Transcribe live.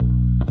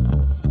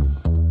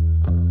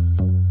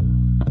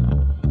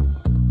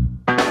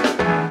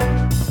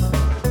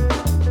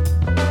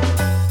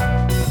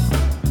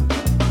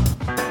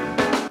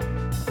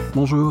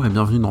Bonjour et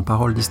bienvenue dans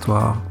Parole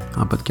d'Histoire,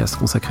 un podcast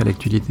consacré à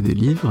l'actualité des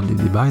livres, des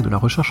débats et de la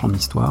recherche en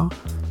histoire,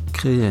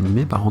 créé et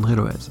animé par André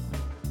Loez.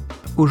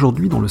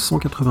 Aujourd'hui, dans le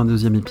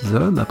 182e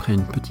épisode, après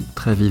une petite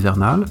trêve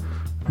hivernale,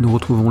 nous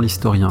retrouvons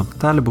l'historien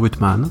Tal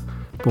Brugman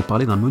pour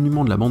parler d'un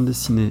monument de la bande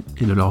dessinée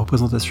et de la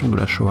représentation de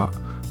la Shoah,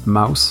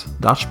 Maus,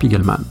 d'Art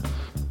Spiegelman.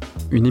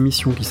 Une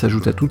émission qui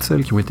s'ajoute à toutes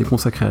celles qui ont été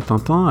consacrées à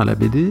Tintin, à la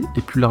BD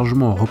et plus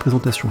largement aux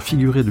représentations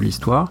figurées de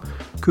l'histoire,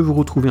 que vous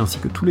retrouvez ainsi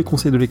que tous les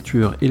conseils de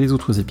lecture et les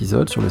autres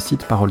épisodes sur le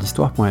site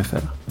paroledhistoire.fr.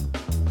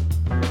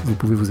 Vous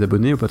pouvez vous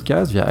abonner au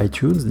podcast via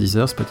iTunes,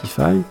 Deezer,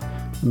 Spotify.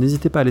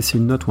 N'hésitez pas à laisser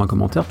une note ou un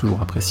commentaire,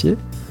 toujours apprécié.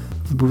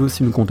 Vous pouvez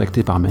aussi nous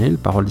contacter par mail,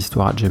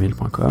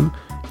 paroledhistoire@gmail.com,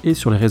 et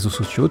sur les réseaux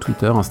sociaux,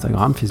 Twitter,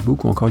 Instagram,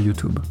 Facebook ou encore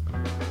YouTube.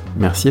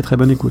 Merci et très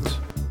bonne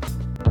écoute.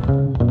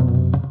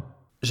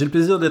 J'ai le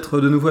plaisir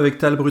d'être de nouveau avec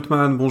Tal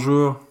Brugman,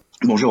 bonjour.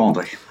 Bonjour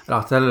André.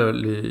 Alors Tal,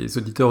 les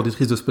auditeurs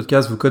auditrices de ce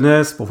podcast vous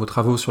connaissent pour vos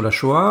travaux sur la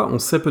Shoah. On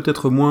sait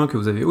peut-être moins que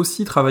vous avez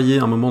aussi travaillé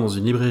un moment dans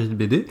une librairie de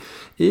BD,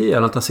 et à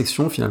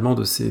l'intersection finalement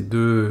de ces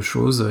deux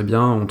choses, eh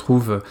bien, on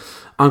trouve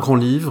un grand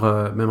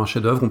livre, même un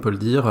chef-d'œuvre, on peut le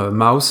dire,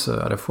 Maus,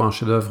 à la fois un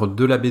chef-d'œuvre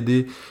de la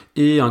BD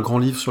et un grand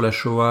livre sur la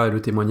Shoah et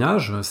le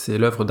témoignage. C'est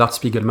l'œuvre d'Art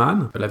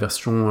Spiegelman, la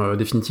version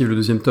définitive, le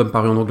deuxième tome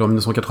paru en anglais en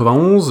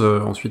 1991,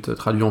 ensuite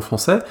traduit en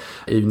français,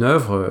 et une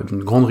œuvre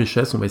d'une grande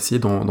richesse. On va essayer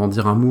d'en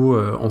dire un mot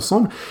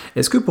ensemble.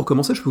 Est-ce que pour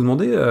commencer, je peux vous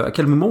demander à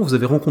quel moment vous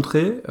avez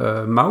rencontré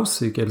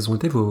Maus et quelles ont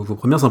été vos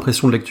premières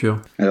impressions de lecture ?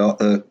 Alors,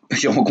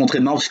 j'ai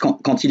rencontré Maus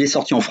quand il est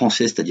sorti en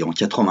français, c'est-à-dire en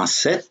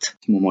 87.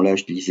 À ce moment-là,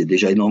 je lisais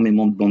déjà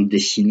énormément de bandes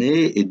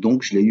dessinées, et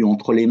donc je l'ai eu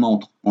entre les mains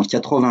en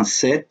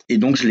 87, et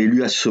donc je l'ai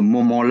lu à ce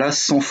moment-là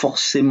sans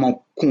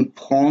forcément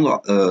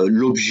comprendre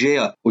l'objet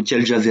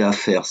auquel j'avais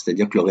affaire,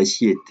 c'est-à-dire que le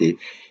récit était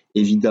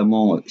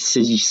évidemment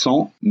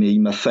saisissant, mais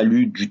il m'a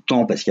fallu du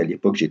temps, parce qu'à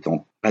l'époque j'étais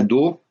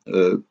ado,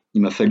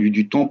 il m'a fallu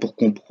du temps pour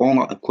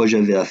comprendre à quoi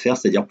j'avais affaire,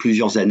 c'est-à-dire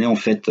plusieurs années en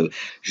fait,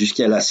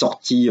 jusqu'à la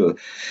sortie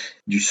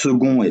du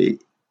second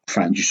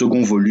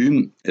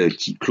volume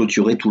qui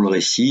clôturait tout le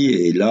récit,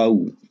 et là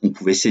où on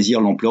pouvait saisir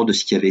l'ampleur de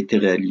ce qui avait été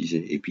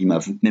réalisé. Et puis il m'a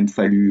même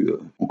fallu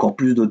encore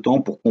plus de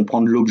temps pour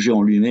comprendre l'objet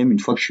en lui-même une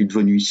fois que je suis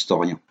devenu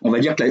historien. On va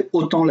dire que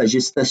autant la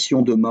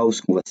gestation de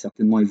Maus, qu'on va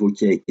certainement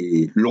évoquer, a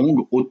été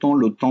longue, autant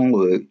le temps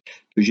que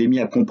j'ai mis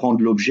à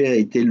comprendre l'objet a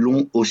été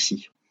long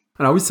aussi.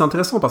 Alors oui, c'est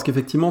intéressant parce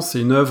qu'effectivement,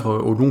 c'est une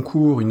œuvre au long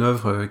cours, une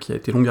œuvre qui a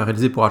été longue à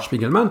réaliser pour Art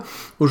Spiegelman.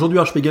 Aujourd'hui,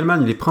 Art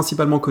Spiegelman, il est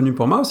principalement connu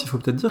pour Maus. Il faut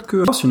peut-être dire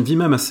que c'est une vie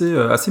même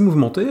assez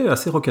mouvementée,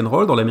 assez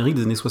rock'n'roll dans l'Amérique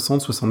des années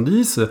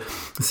 60-70.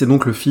 C'est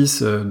donc le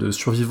fils de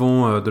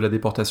survivants de la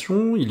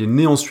déportation. Il est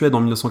né en Suède en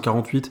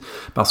 1948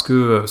 parce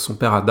que son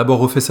père a d'abord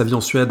refait sa vie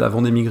en Suède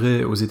avant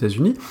d'émigrer aux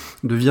États-Unis,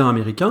 devient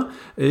américain,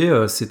 et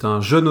c'est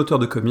un jeune auteur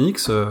de comics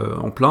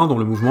en plein dans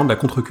le mouvement de la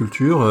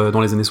contre-culture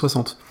dans les années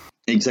 60.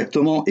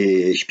 Exactement,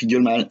 et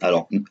Spiegelman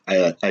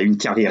a une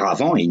carrière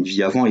avant et une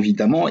vie avant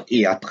évidemment,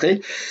 et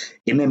après,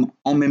 et même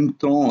en même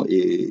temps,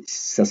 et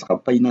ça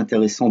sera pas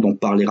inintéressant d'en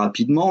parler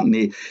rapidement,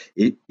 mais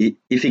et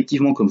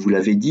effectivement, comme vous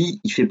l'avez dit,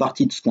 il fait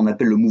partie de ce qu'on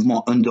appelle le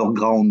mouvement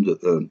underground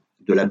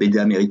de la BD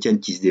américaine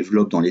qui se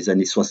développe dans les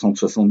années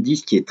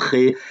 60-70, qui est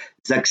très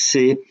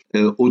axé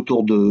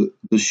autour de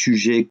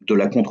sujets de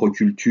la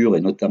contre-culture,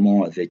 et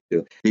notamment avec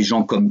des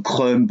gens comme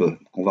Crumb,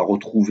 qu'on va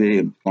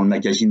retrouver dans le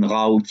magazine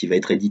Raw, qui va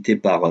être édité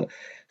par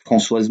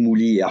Françoise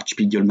Mouly et Art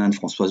Spiegelman,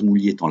 Françoise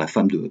Mouly étant la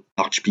femme de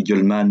Art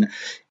Spiegelman,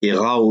 et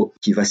Raw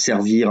qui va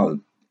servir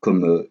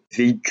comme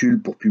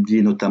véhicule pour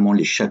publier notamment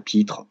les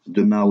chapitres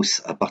de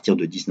Maus à partir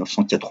de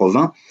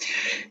 1980.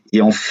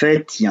 Et en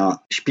fait,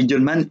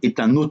 Spiegelman est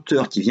un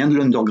auteur qui vient de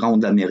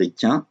l'underground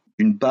américain,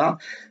 d'une part,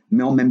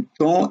 mais en même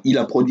temps, il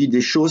a produit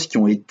des choses qui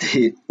ont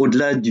été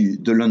au-delà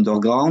de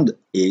l'underground,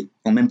 et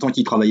en même temps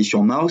qu'il travaillait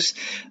sur Maus,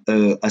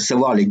 à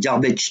savoir les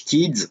Garbage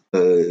Kids,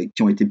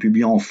 qui ont été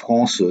publiés en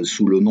France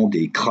sous le nom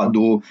des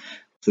Crado,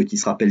 ceux qui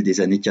se rappellent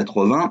des années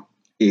 80,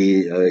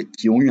 et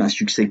qui ont eu un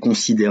succès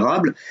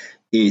considérable.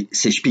 Et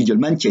c'est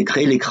Spiegelman qui a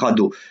créé les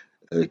Crado,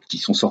 qui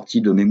sont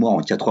sortis de mémoire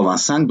en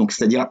 85, donc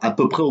c'est-à-dire à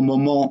peu près au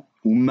moment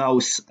où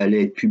Maus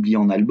allait être publié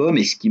en album,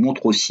 et ce qui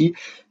montre aussi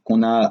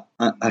qu'on a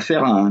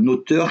affaire à un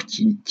auteur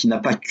qui n'a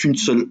pas qu'une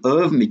seule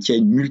œuvre, mais qui a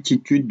une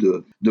multitude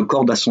de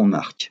cordes à son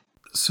arc.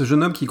 Ce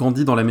jeune homme qui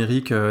grandit dans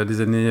l'Amérique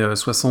des années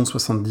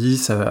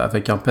 60-70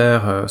 avec un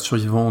père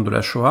survivant de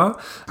la Shoah,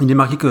 il est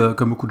marqué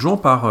comme beaucoup de gens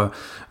par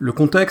le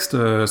contexte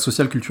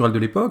social-culturel de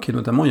l'époque, et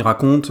notamment il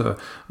raconte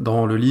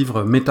dans le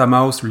livre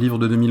Meta-Maus, le livre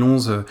de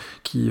 2011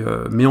 qui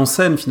met en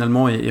scène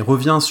finalement et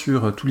revient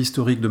sur tout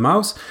l'historique de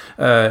Maus,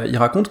 il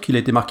raconte qu'il a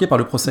été marqué par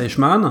le procès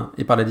Eichmann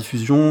et par la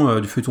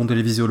diffusion du feuilleton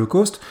télévisé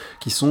Holocauste,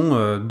 qui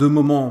sont deux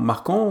moments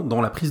marquants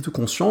dans la prise de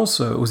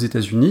conscience aux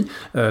États-Unis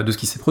de ce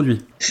qui s'est produit.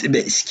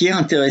 Ce qui est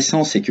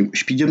intéressant, c'est que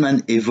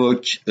Spiegelman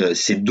évoque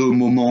ces deux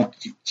moments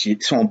qui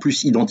sont en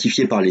plus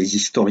identifiés par les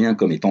historiens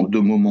comme étant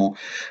deux moments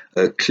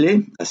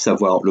clés, à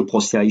savoir le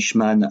procès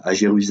Eichmann à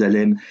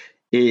Jérusalem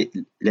et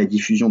la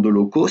diffusion de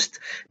l'Holocauste.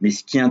 Mais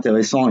ce qui est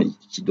intéressant et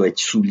qui doit être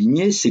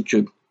souligné, c'est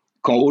que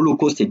quand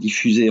Holocaust est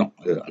diffusé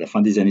à la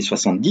fin des années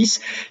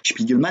 70,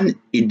 Spiegelman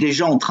est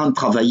déjà en train de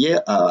travailler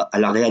à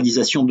la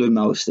réalisation de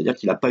Maus. C'est-à-dire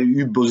qu'il n'a pas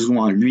eu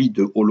besoin, lui,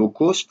 de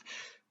Holocaust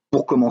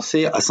pour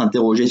commencer à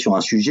s'interroger sur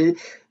un sujet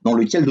dans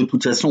lequel, de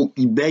toute façon,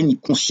 il baigne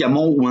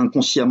consciemment ou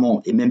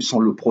inconsciemment. Et même sans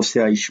le procès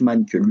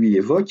Eichmann que lui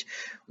évoque,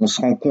 on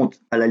se rend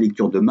compte à la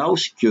lecture de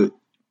Maus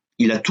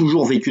qu'il a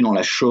toujours vécu dans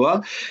la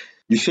Shoah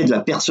du fait de la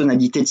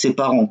personnalité de ses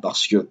parents,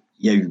 parce qu'il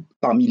y a eu,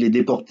 parmi les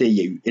déportés, il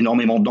y a eu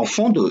énormément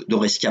d'enfants, de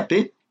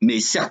rescapés, mais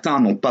certains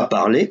n'ont pas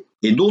parlé,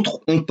 et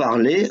d'autres ont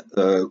parlé,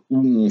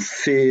 ou ont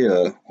fait,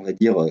 on va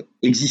dire,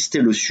 exister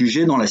le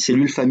sujet dans la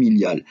cellule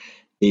familiale.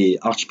 Et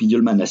Art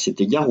Spiegelman, à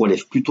cet égard,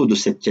 relève plutôt de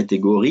cette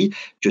catégorie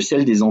que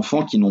celle des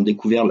enfants qui n'ont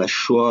découvert la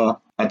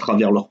Shoah à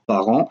travers leurs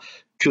parents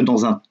que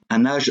dans un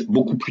âge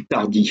beaucoup plus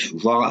tardif,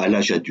 voire à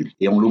l'âge adulte.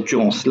 Et en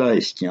l'occurrence là,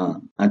 et ce qui est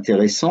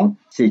intéressant,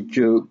 c'est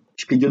que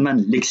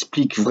Spiegelman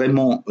l'explique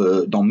vraiment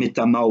dans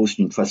Metamaus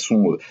d'une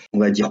façon, on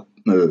va dire,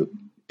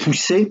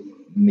 poussée,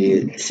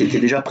 mais c'était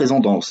déjà présent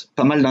dans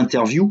pas mal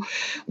d'interviews.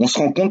 On se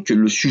rend compte que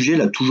le sujet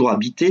l'a toujours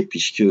habité,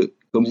 puisque,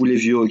 comme vous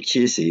l'avez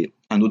évoqué, c'est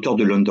un auteur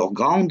de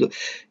l'underground,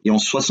 et en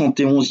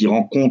 71, il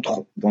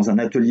rencontre dans un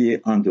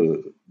atelier un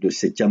de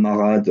ses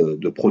camarades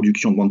de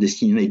production de bande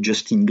dessinée,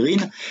 Justin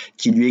Green,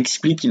 qui lui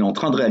explique qu'il est en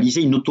train de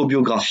réaliser une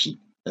autobiographie,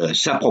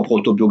 sa propre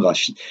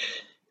autobiographie.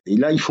 Et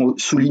là, il faut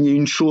souligner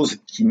une chose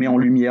qui met en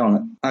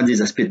lumière un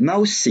des aspects de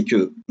Maus, c'est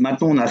que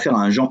maintenant on a affaire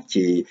à un genre qui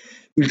est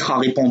ultra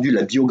répandu,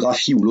 la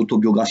biographie ou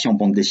l'autobiographie en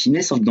bande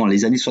dessinée, sauf que dans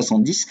les années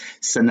 70,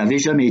 ça n'avait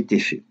jamais été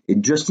fait. Et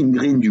Justin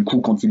Green, du coup,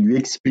 quand il lui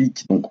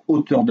explique, donc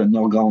auteur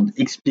d'Underground,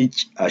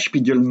 explique à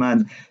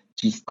Spiegelman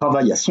qui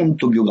travaille à son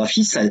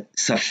autobiographie,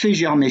 ça fait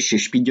germer chez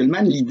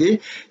Spiegelman l'idée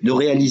de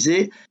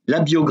réaliser la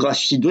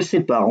biographie de ses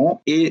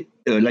parents et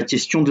la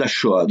question de la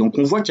Shoah. Donc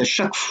on voit qu'à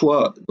chaque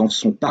fois dans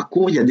son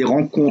parcours, il y a des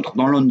rencontres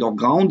dans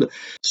l'underground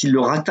qui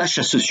le rattachent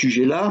à ce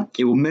sujet-là,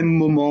 et au même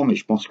moment, mais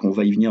je pense qu'on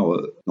va y venir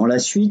dans la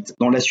suite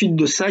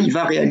de ça, il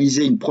va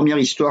réaliser une première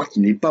histoire qui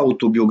n'est pas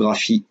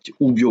autobiographique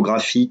ou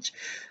biographique,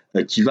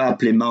 qui va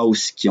appeler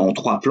Maus, qui est en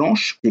 3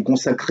 planches, qui est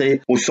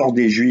consacré au sort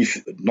des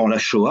Juifs dans la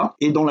Shoah.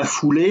 Et dans la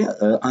foulée,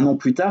 un an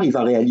plus tard, il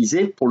va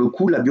réaliser, pour le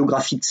coup, la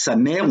biographie de sa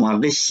mère, ou un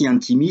récit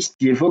intimiste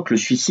qui évoque le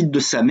suicide de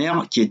sa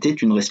mère, qui était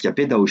une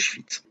rescapée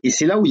d'Auschwitz. Et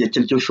c'est là où il y a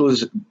quelque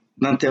chose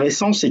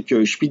d'intéressant, c'est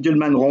que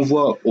Spiegelman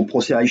renvoie au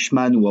procès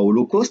Eichmann ou à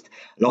Holocauste,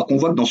 alors qu'on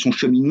voit que dans son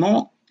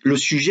cheminement, le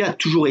sujet a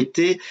toujours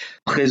été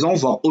présent,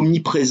 voire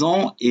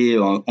omniprésent, et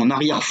en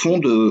arrière-fond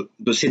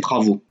de ses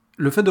travaux.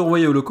 Le fait de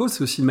renvoyer Holocauste,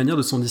 c'est aussi une manière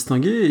de s'en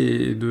distinguer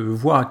et de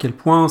voir à quel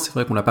point, c'est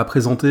vrai qu'on l'a pas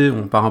présenté,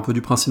 on part un peu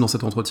du principe dans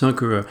cet entretien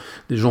que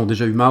des gens ont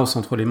déjà eu Maus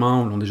entre les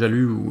mains, ou l'ont déjà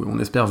lu, ou on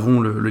espère vont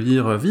le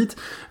lire vite.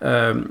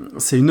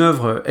 C'est une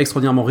œuvre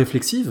extraordinairement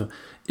réflexive,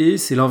 et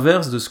c'est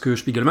l'inverse de ce que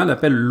Spiegelman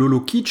appelle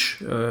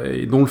l'holo-kitsch,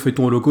 et dont le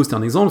feuilleton Holocauste est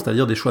un exemple,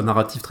 c'est-à-dire des choix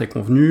narratifs très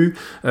convenus,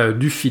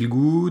 du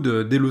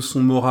feel-good, des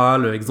leçons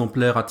morales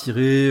exemplaires à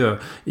tirer,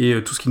 et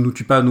tout ce qui ne nous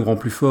tue pas nous rend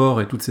plus forts,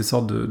 et toutes ces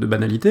sortes de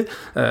banalités.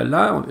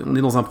 Là, on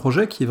est dans un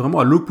projet qui est vraiment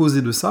à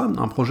l'opposé de ça,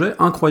 un projet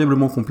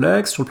incroyablement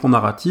complexe sur le plan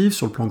narratif,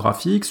 sur le plan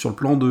graphique, sur le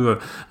plan de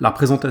la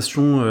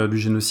représentation du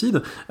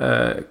génocide.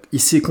 Il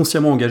s'est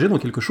consciemment engagé dans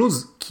quelque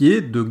chose qui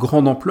est de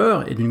grande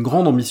ampleur et d'une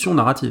grande ambition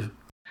narrative.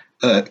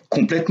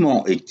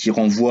 Complètement, et qui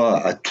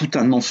renvoie à tout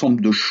un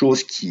ensemble de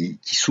choses qui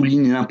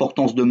soulignent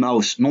l'importance de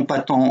Maus, non pas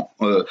tant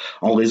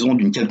en raison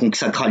d'une quelconque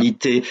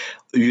sacralité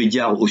eu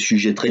égard au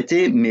sujet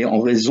traité, mais en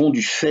raison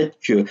du fait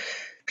que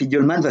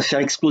Spiegelman va faire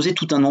exploser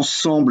tout un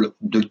ensemble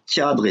de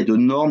cadres et de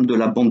normes de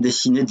la bande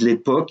dessinée de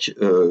l'époque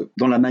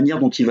dans la manière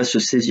dont il va se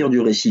saisir du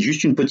récit.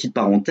 Juste une petite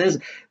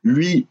parenthèse,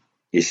 lui,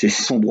 et c'est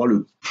son droit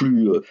le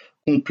plus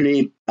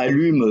complet,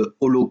 allume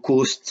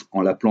Holocauste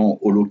en l'appelant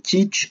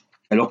Holo-kitsch,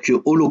 alors que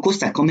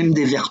Holocauste a quand même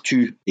des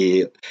vertus.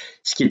 Et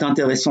ce qui est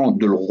intéressant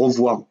de le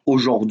revoir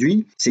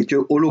aujourd'hui, c'est que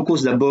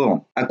Holocauste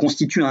d'abord a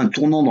constitué un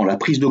tournant dans la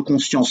prise de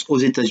conscience aux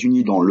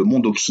États-Unis, dans le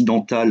monde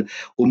occidental,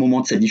 au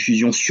moment de sa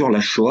diffusion sur la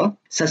Shoah.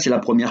 Ça, c'est la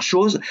première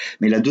chose.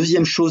 Mais la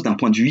deuxième chose, d'un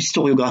point de vue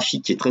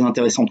historiographique, qui est très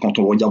intéressante quand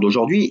on le regarde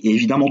aujourd'hui, et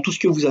évidemment tout ce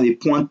que vous avez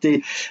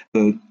pointé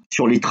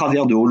sur les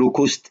travers de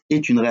Holocauste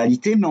est une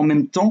réalité, mais en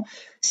même temps,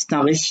 c'est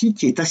un récit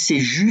qui est assez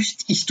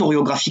juste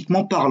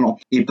historiographiquement parlant.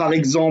 Et par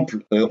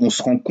exemple, on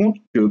se rend compte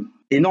que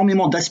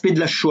énormément d'aspects de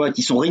la Shoah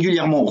qui sont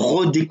régulièrement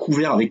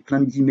redécouverts avec plein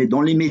de guillemets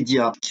dans les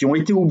médias, qui ont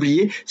été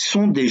oubliés,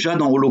 sont déjà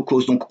dans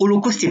Holocauste. Donc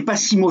Holocauste, c'est pas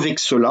si mauvais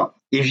que cela,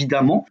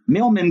 évidemment,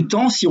 mais en même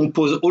temps, si on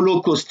pose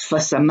Holocauste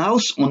face à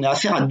Maus, on a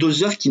affaire à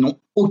 2 œuvres qui n'ont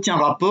aucun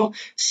rapport,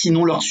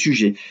 sinon leur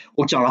sujet.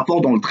 Aucun rapport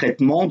dans le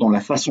traitement, dans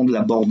la façon de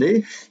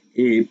l'aborder,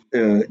 et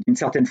d'une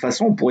certaine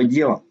façon, on pourrait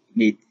dire,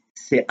 mais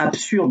c'est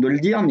absurde de le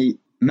dire, mais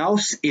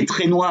Maus est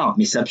très noir,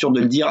 mais c'est absurde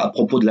de le dire à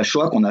propos de la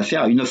Shoah qu'on a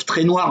affaire à une œuvre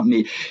très noire,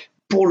 mais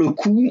pour le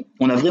coup,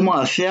 on a vraiment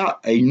affaire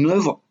à une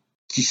œuvre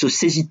qui se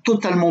saisit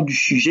totalement du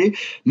sujet,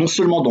 non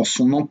seulement dans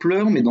son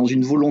ampleur, mais dans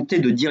une volonté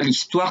de dire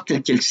l'histoire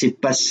telle qu'elle s'est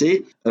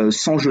passée,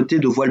 sans jeter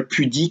de voile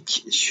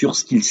pudique sur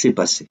ce qu'il s'est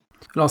passé.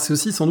 Alors c'est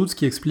aussi sans doute ce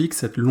qui explique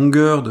cette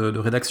longueur de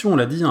rédaction, on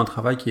l'a dit, un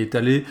travail qui est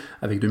étalé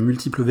avec de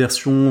multiples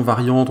versions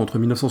variantes entre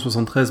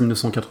 1973 et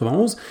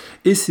 1991,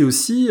 et c'est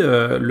aussi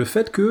le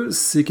fait que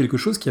c'est quelque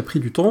chose qui a pris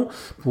du temps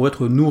pour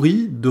être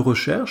nourri de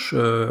recherches,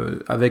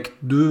 avec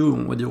deux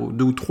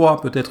ou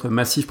trois peut-être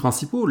massifs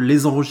principaux,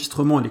 les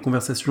enregistrements et les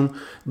conversations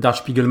d'Art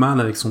Spiegelman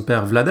avec son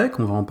père Vladek,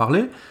 on va en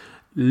parler,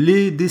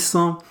 les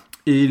dessins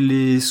et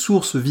les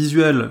sources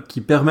visuelles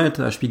qui permettent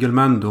à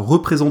Spiegelman de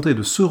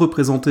se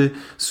représenter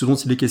ce dont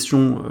il est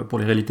question pour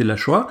les réalités de la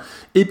Shoah.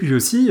 Et puis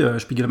aussi,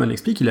 Spiegelman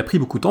l'explique, il a pris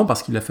beaucoup de temps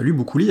parce qu'il a fallu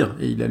beaucoup lire.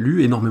 Et il a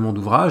lu énormément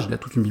d'ouvrages, il a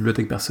toute une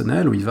bibliothèque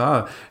personnelle où il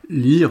va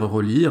lire,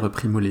 relire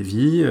Primo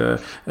Levi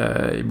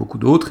et beaucoup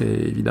d'autres,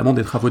 et évidemment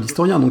des travaux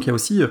d'historiens. Donc il y a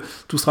aussi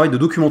tout ce travail de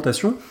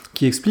documentation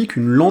qui explique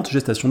une lente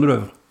gestation de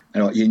l'œuvre.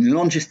 Alors, il y a une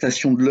lente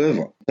gestation de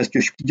l'œuvre parce que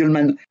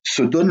Spiegelman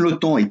se donne le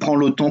temps et prend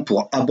le temps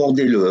pour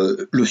aborder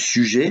le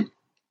sujet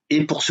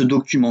et pour se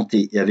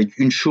documenter. Et avec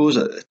une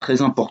chose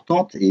très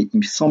importante, et il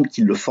me semble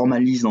qu'il le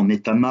formalise dans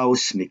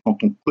MetaMouse, mais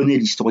quand on connaît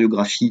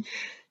l'historiographie,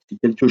 c'est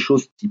quelque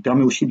chose qui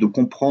permet aussi de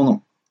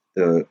comprendre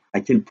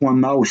à quel point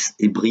Mauss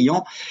est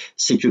brillant,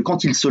 c'est que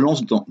quand il se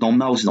lance dans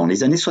Mauss dans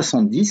les années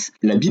 70,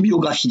 la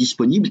bibliographie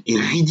disponible est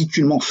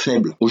ridiculement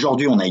faible.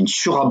 Aujourd'hui, on a une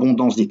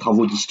surabondance des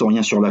travaux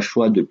d'historiens sur la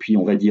Shoah depuis,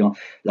 on va dire,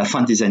 la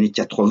fin des années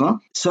 80,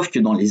 sauf que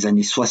dans les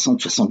années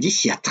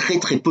 60-70, il y a très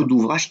très peu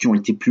d'ouvrages qui ont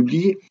été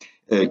publiés,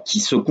 qui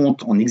se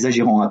comptent, en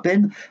exagérant à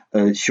peine,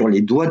 sur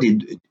les doigts des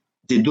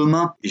deux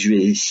mains. Je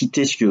vais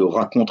citer ce que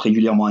raconte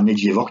régulièrement Annette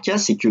Gevorkya,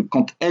 c'est que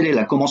quand elle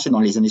a commencé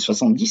dans les années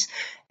 70,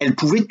 elle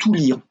pouvait tout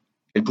lire.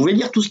 Elle pouvait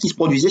lire tout ce qui se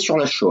produisait sur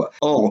la Shoah.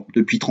 Or,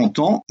 depuis 30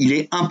 ans, il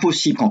est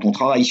impossible, quand on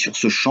travaille sur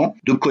ce champ,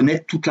 de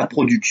connaître toute la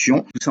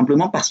production, tout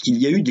simplement parce qu'il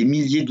y a eu des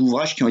milliers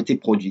d'ouvrages qui ont été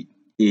produits.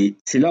 Et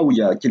c'est là où il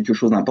y a quelque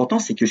chose d'important,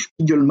 c'est que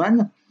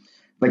Spiegelman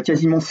va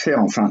quasiment faire,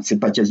 enfin, c'est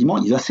pas quasiment,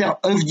 il va faire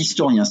œuvre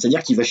d'historien,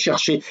 c'est-à-dire qu'il va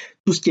chercher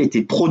tout ce qui a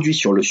été produit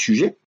sur le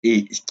sujet,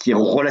 et ce qui est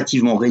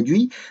relativement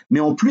réduit,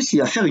 mais en plus, il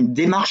va faire une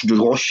démarche de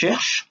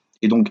recherche.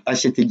 Et donc, à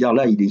cet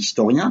égard-là, il est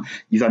historien.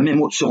 Il va même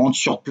se rendre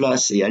sur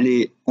place et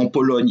aller en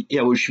Pologne et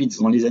à Auschwitz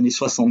dans les années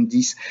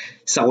 70.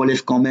 Ça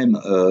relève quand même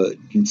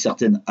d'une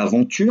certaine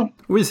aventure.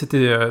 Oui, c'était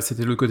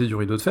le côté du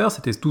rideau de fer.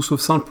 C'était tout sauf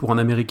simple pour un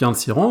Américain de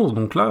s'y rendre.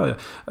 Donc là,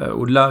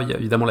 au-delà, il y a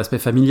évidemment l'aspect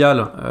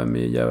familial,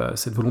 mais il y a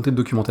cette volonté de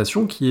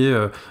documentation qui est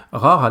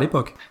rare à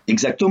l'époque.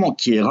 Exactement,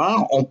 qui est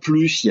rare. En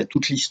plus, il y a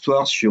toute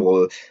l'histoire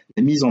sur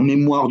la mise en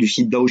mémoire du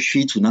site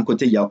d'Auschwitz, où d'un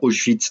côté, il y a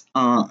Auschwitz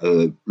I,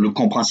 le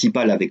camp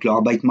principal avec le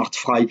Arbeitsmarkt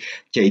frei,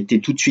 qui a été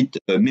tout de suite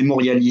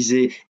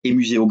mémorialisé et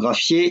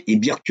muséographié, et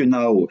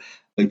Birkenau,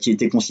 qui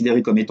était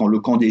considéré comme étant le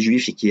camp des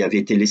Juifs et qui avait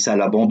été laissé à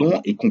l'abandon,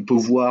 et qu'on peut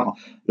voir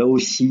là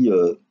aussi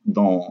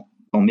dans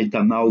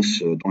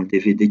MetaMouse, dans le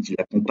DVD qui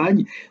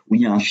l'accompagne, où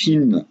il y a un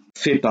film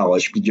fait par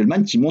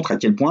Spiegelman qui montre à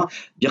quel point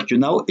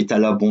Birkenau est à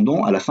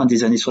l'abandon à la fin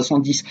des années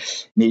 70.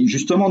 Mais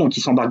justement, donc,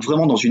 il s'embarque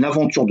vraiment dans une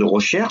aventure de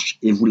recherche,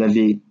 et vous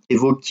l'avez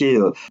évoqué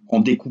en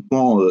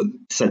découpant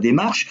sa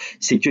démarche,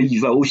 c'est qu'il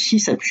va aussi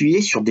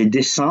s'appuyer sur des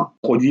dessins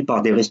produits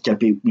par des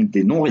rescapés ou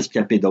des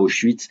non-rescapés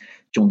d'Auschwitz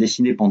qui ont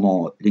dessiné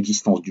pendant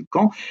l'existence du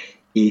camp.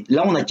 Et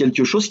là, on a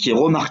quelque chose qui est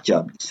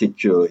remarquable. C'est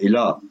que, et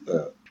là,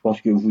 je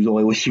pense que vous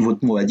aurez aussi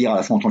votre mot à dire à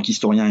la fois en tant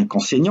qu'historien et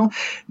qu'enseignant,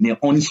 mais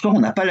en histoire, on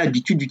n'a pas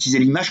l'habitude d'utiliser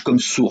l'image comme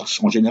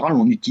source. En général,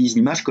 on utilise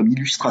l'image comme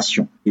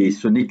illustration. Et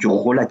ce n'est que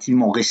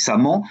relativement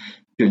récemment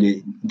que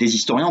des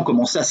historiens ont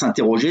commencé à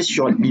s'interroger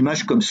sur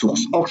l'image comme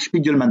source. Or,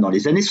 Spiegelman, dans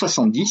les années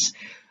 70,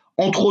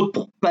 entre autres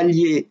pour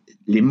pallier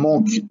les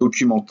manques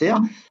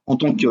documentaires, en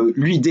tant que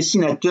lui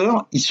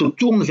dessinateur, il se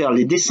tourne vers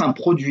les dessins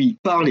produits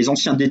par les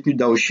anciens détenus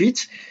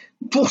d'Auschwitz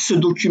pour se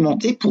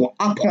documenter, pour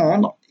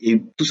apprendre,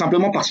 et tout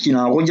simplement parce qu'il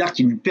a un regard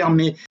qui lui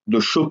permet de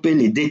choper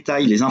les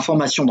détails, les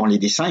informations dans les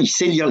dessins, il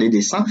sait lire les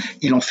dessins,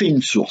 il en fait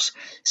une source.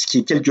 Ce qui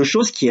est quelque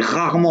chose qui est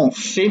rarement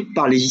fait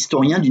par les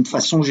historiens d'une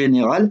façon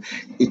générale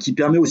et qui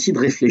permet aussi de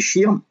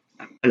réfléchir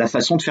à la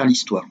façon de faire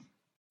l'histoire.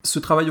 Ce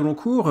travail au long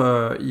cours,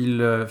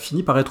 il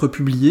finit par être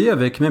publié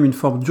avec même une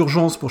forme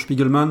d'urgence pour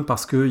Spiegelman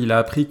parce qu'il a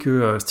appris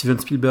que Steven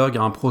Spielberg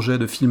a un projet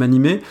de film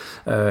animé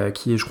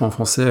qui est, je crois en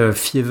français,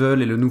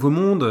 Fievel et le Nouveau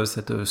Monde,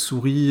 cette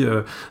souris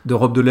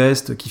d'Europe de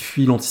l'Est qui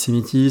fuit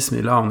l'antisémitisme.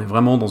 Et là, on est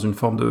vraiment dans une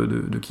forme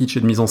de kitsch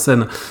et de mise en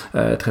scène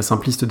très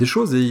simpliste des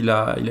choses. Et il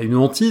a une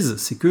hantise,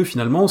 c'est que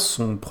finalement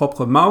son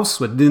propre Mauss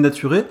soit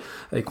dénaturé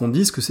et qu'on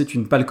dise que c'est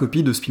une pâle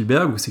copie de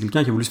Spielberg ou que c'est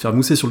quelqu'un qui a voulu se faire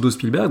mousser sur le dos de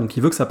Spielberg, donc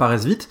il veut que ça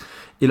paraisse vite.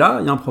 Et là,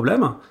 il y a un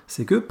problème,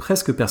 c'est que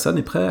presque personne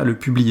n'est prêt à le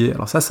publier.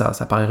 Alors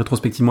ça paraît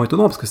rétrospectivement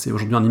étonnant, parce que c'est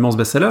aujourd'hui un immense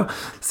best-seller.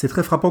 C'est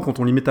très frappant quand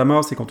on lit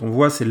MetaMouse et quand on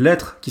voit ces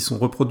lettres qui sont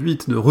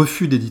reproduites de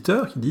refus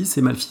d'éditeurs, qui disent «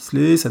 c'est mal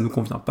ficelé, ça ne nous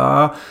convient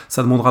pas,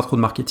 ça demandera trop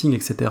de marketing,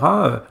 etc. »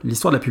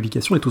 L'histoire de la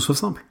publication est tout sauf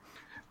simple.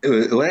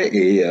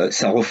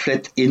 Ça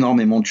reflète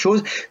énormément de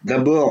choses.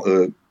 D'abord,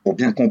 pour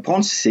bien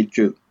comprendre, c'est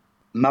que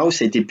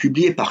Mauss a été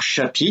publié par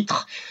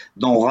chapitre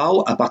dans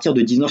Rau à partir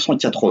de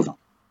 1980.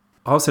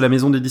 Rau, c'est la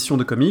maison d'édition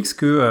de comics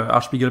que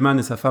Art Spiegelman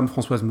et sa femme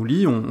Françoise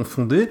Mouly ont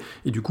fondée,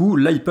 et du coup,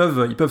 là, ils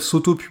peuvent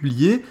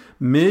s'auto-publier,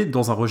 mais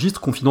dans un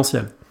registre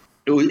confidentiel.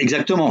 Oui,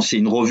 exactement, c'est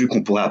une revue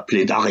qu'on pourrait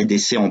appeler d'art et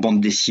d'essai en bande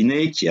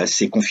dessinée, qui est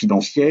assez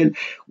confidentielle,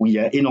 où il y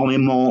a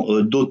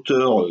énormément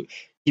d'auteurs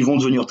qui vont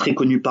devenir très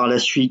connus par la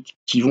suite,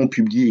 qui vont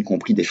publier, y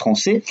compris des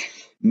Français.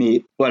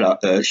 Mais voilà,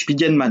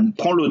 Spiegelman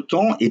prend le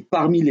temps, et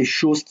parmi les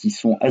choses qui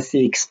sont assez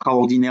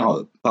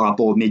extraordinaires par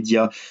rapport au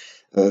médium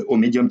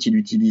qu'il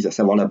utilise, à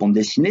savoir la bande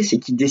dessinée, c'est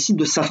qu'il décide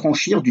de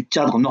s'affranchir du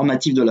cadre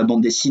normatif de la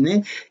bande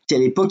dessinée, qui à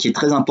l'époque est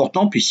très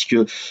important, puisque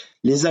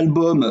les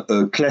albums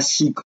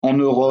classiques en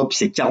Europe,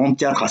 c'est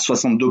 44 à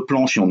 62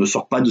 planches et on ne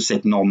sort pas de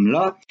cette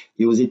norme-là.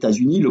 Et aux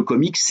États-Unis, le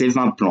comic, c'est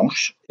 20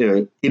 planches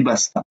et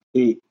basta.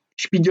 Et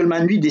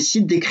Spiegelman, lui,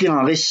 décide d'écrire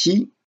un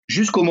récit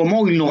jusqu'au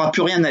moment où il n'aura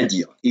plus rien à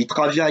dire. Il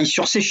travaille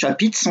sur ses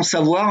chapitres sans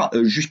savoir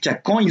jusqu'à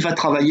quand il va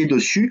travailler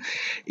dessus.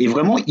 Et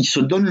vraiment, il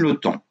se donne le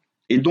temps.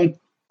 Et donc,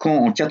 quand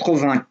en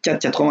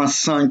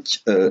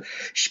 84-85,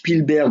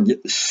 Spielberg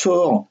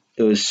sort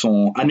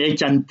son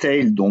American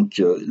Tail, donc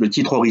le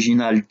titre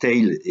original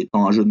Tail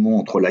étant un jeu de mots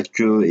entre la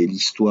queue et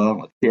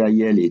l'histoire,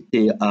 T-A-I-L et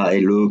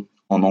T-A-L-E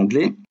en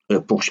anglais,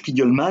 pour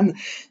Spiegelman,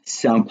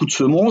 c'est un coup de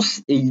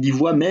semonce et il y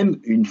voit même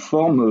une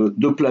forme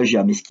de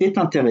plagiat. Mais ce qui est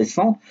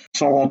intéressant,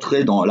 sans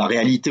rentrer dans la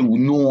réalité ou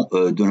non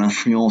de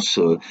l'influence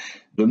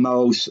de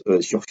Maus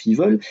sur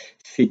Fievel,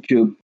 c'est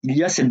qu'il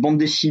y a cette bande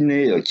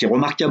dessinée qui est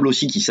remarquable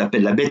aussi, qui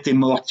s'appelle La Bête est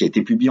morte, qui a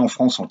été publiée en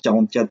France en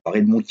 1944 par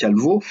Edmond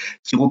Calvo,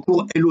 qui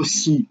recourt elle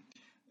aussi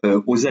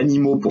aux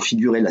animaux pour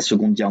figurer la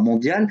Seconde Guerre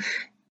mondiale.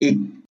 Et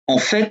en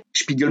fait,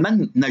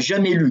 Spiegelman n'a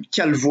jamais lu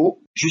Calvo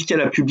jusqu'à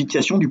la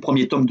publication du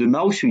premier tome de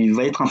Maus, où il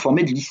va être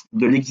informé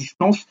de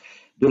l'existence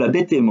de La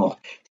Bête est morte.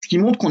 Ce qui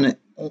montre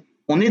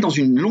qu'on est dans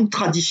une longue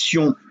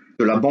tradition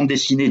de la bande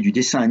dessinée, du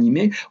dessin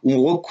animé, où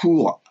on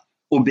recourt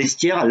au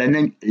bestiaire, à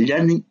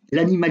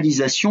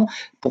l'animalisation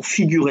pour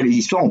figurer les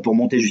histoires. On peut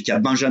remonter jusqu'à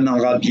Benjamin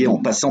Rabier en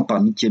passant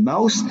par Mickey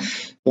Mouse,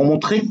 pour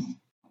montrer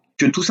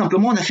que tout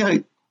simplement on a affaire à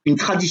une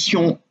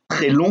tradition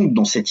très longue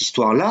dans cette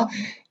histoire-là,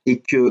 et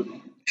que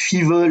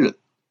Fievel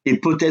est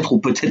peut-être ou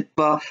peut-être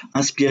pas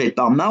inspiré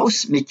par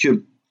Maus, mais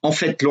que en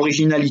fait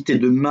l'originalité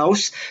de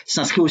Maus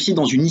s'inscrit aussi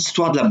dans une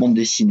histoire de la bande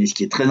dessinée, ce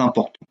qui est très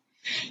important.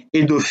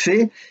 Et de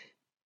fait,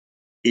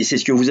 et c'est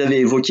ce que vous avez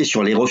évoqué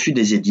sur les refus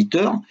des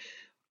éditeurs,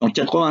 en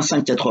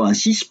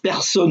 85-86,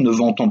 personne ne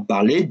veut entendre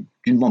parler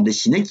d'une bande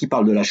dessinée qui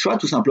parle de la Shoah,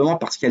 tout simplement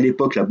parce qu'à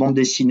l'époque, la bande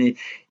dessinée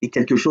est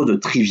quelque chose de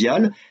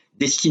trivial,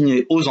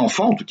 destiné aux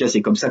enfants, en tout cas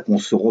c'est comme ça qu'on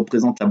se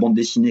représente la bande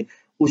dessinée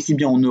aussi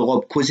bien en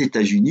Europe qu'aux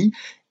États-Unis,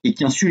 et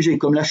qu'un sujet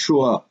comme la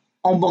Shoah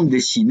en bande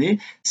dessinée,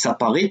 ça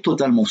paraît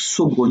totalement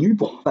saugrenu,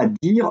 pour pas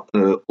dire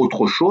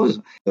autre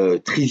chose,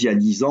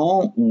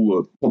 trivialisant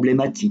ou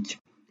problématique.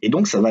 Et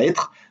donc ça va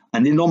être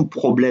un énorme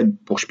problème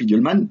pour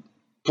Spiegelman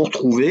pour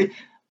trouver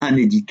un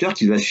éditeur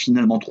qu'il va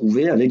finalement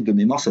trouver avec, de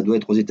mémoire, ça doit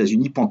être aux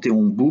États-Unis,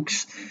 Pantheon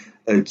Books,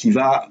 qui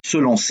va se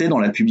lancer dans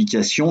la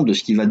publication de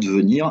ce qui va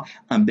devenir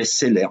un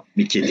best-seller,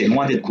 mais qui était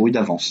loin d'être couru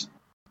d'avance.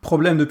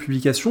 Problème de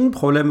publication,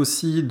 problème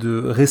aussi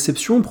de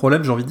réception,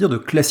 problème, j'ai envie de dire, de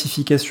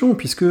classification,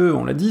 puisque,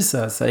 on l'a dit,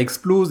 ça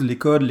explose les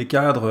codes, les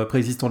cadres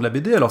préexistants de la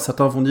BD. Alors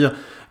certains vont dire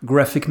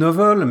graphic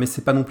novel, mais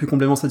c'est pas non plus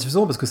complètement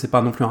satisfaisant, parce que c'est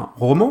pas non plus un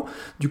roman.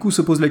 Du coup,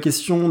 se pose la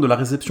question de la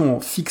réception en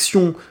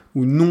fiction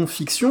ou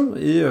non-fiction,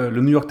 et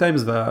le New York Times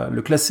va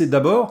le classer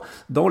d'abord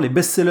dans les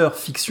best-sellers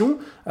fiction,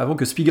 avant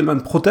que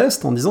Spiegelman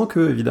proteste en disant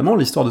que, évidemment,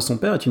 l'histoire de son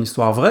père est une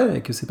histoire vraie,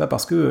 et que c'est pas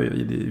parce qu'il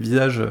y a des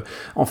visages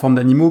en forme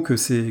d'animaux que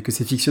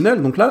c'est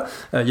fictionnel. Donc là,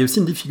 il y a aussi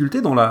une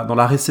difficulté dans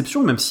la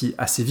réception, même si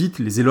assez vite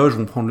les éloges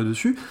vont prendre le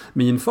dessus,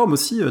 mais il y a une forme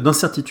aussi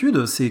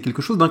d'incertitude, c'est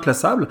quelque chose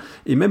d'inclassable,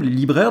 et même les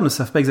libraires ne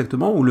savent pas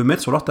exactement où le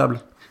mettre sur leur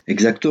table.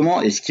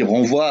 Exactement, et ce qui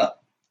renvoie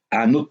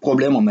à un autre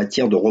problème en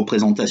matière de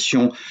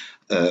représentation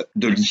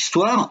de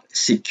l'histoire,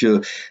 c'est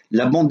que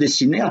la bande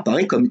dessinée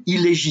apparaît comme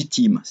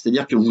illégitime.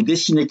 C'est-à-dire que vous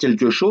dessinez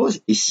quelque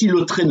chose, et si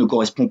le trait ne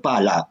correspond pas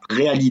à la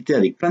réalité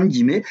avec plein de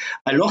guillemets,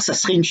 alors ça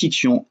serait une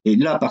fiction. Et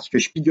là, parce que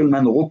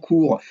Spiegelman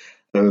recourt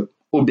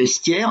au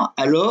bestiaire,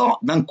 alors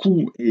d'un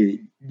coup,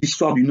 et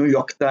l'histoire du New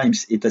York Times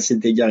est à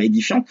cet égard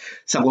édifiante,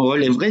 ça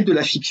relèverait de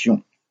la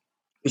fiction.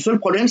 Le seul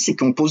problème, c'est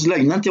qu'on pose là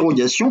une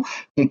interrogation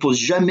qu'on pose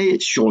jamais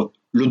sur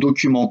le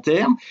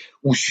documentaire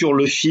ou sur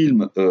le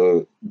film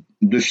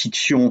de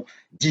fiction,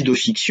 dit de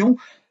fiction,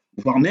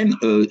 voire même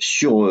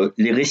sur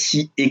les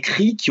récits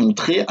écrits qui ont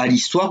trait à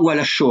l'histoire ou à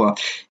la Shoah.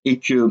 Et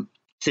que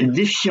cette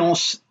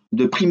défiance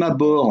de prime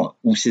abord,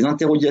 ou ces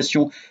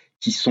interrogations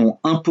qui sont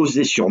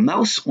imposées sur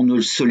Maus, on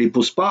ne se les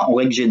pose pas en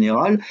règle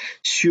générale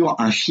sur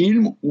un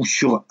film ou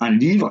sur un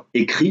livre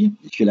écrit,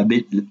 puisque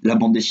la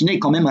bande dessinée est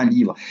quand même un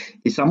livre.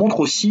 Et ça montre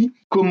aussi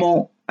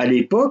comment, à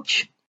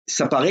l'époque,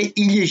 ça paraît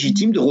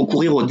illégitime de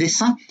recourir au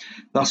dessin,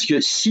 parce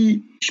que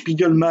si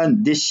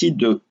Spiegelman décide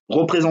de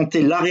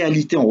représenter la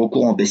réalité en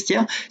recourant au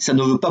bestiaire, ça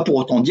ne veut pas pour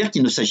autant dire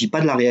qu'il ne s'agit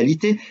pas de la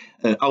réalité.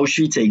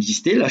 Auschwitz a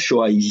existé, la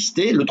Shoah a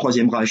existé, le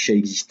Troisième Reich a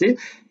existé,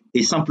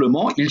 et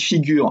simplement, il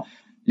figure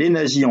les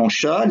nazis en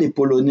chat, les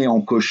polonais en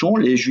cochon,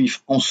 les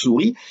juifs en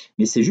souris,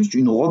 mais c'est juste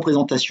une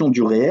représentation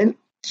du réel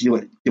qui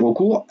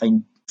recourt à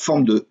une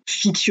forme de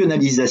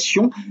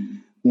fictionnalisation,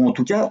 ou en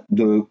tout cas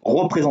de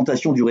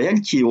représentation du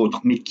réel qui est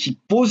autre, mais qui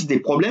pose des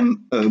problèmes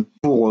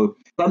pour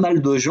pas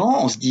mal de gens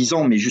en se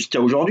disant, mais jusqu'à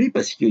aujourd'hui,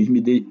 parce qu'il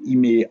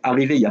m'est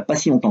arrivé il n'y a pas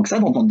si longtemps que ça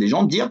d'entendre des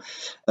gens dire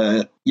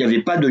il n'y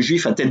avait pas de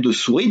juif à tête de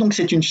souris, donc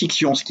c'est une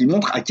fiction, ce qui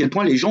montre à quel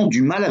point les gens ont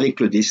du mal avec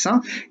le dessin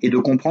et de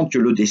comprendre que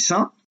le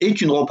dessin est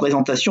une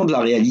représentation de la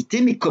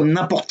réalité, mais comme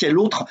n'importe quel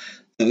autre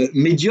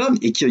médium,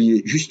 et que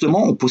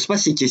justement on ne pose pas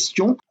ces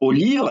questions au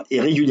livre,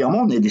 et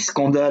régulièrement on a des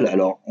scandales.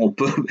 Alors on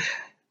peut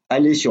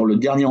aller sur le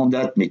dernier en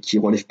date, mais qui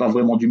ne relève pas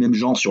vraiment du même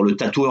genre, sur le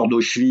tatoueur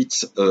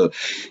d'Auschwitz,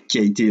 qui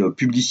a été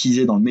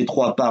publicisé dans le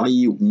métro à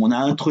Paris, où on a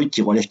un truc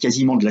qui relève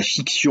quasiment de la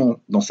fiction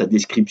dans sa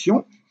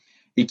description,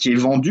 et qui est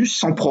vendu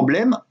sans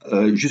problème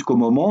jusqu'au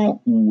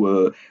moment où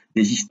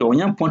des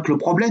historiens pointent le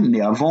problème.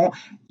 Mais avant,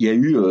 il y a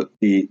eu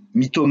des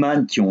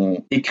mythomanes qui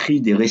ont écrit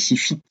des récits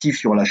fictifs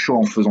sur la Shoah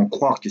en faisant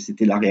croire que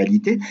c'était la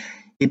réalité.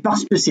 Et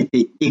parce que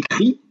c'était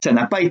écrit, ça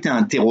n'a pas été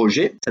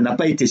interrogé, ça n'a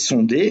pas été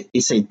sondé,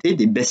 et ça a été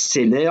des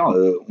best-sellers.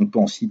 On peut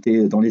en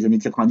citer dans les années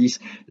 90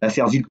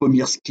 l'affaire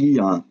Wilkomirski,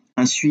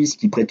 un Suisse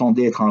qui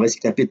prétendait être un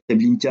rescapé de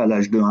Treblinka à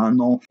l'âge de 1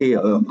 an et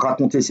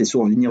raconter ses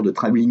souvenirs de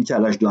Treblinka à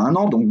l'âge de 1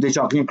 an. Donc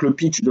déjà, rien que le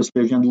pitch de ce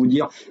que je viens de vous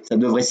dire, ça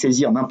devrait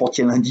saisir n'importe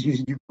quel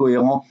individu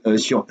cohérent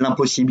sur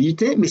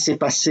l'impossibilité, mais c'est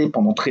passé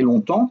pendant très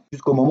longtemps,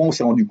 jusqu'au moment où on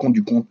s'est rendu compte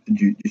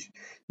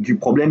du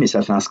problème, et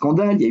ça fait un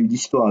scandale. Il y a eu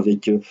l'histoire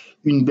avec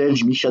une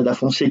Belge, Micha da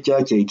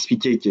Fonseca, qui a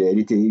expliqué qu'elle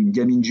était une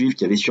gamine juive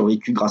qui avait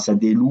survécu grâce à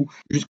des loups,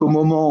 jusqu'au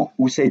moment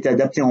où ça a été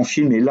adapté en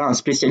film, et là un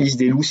spécialiste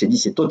des loups s'est dit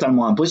c'est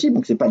totalement impossible,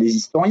 donc c'est pas les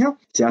historiens,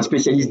 c'est un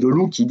spécialiste de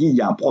loups qui dit il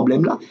y a un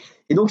problème là.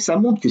 Et donc ça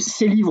montre que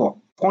ces livres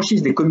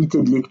franchissent des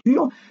comités de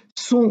lecture,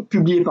 sont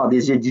publiés par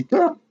des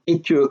éditeurs,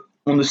 et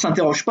qu'on ne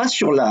s'interroge pas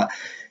sur la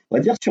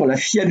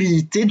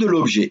fiabilité de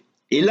l'objet.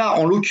 Et là,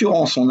 en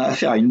l'occurrence, on a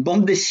affaire à une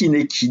bande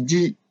dessinée qui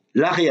dit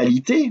la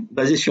réalité,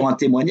 basée sur un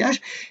témoignage,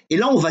 et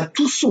là on va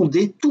tout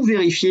sonder, tout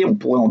vérifier, on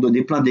pourrait en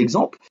donner plein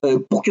d'exemples,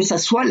 pour que ça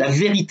soit la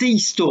vérité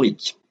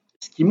historique.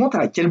 Ce qui montre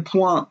à quel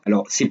point,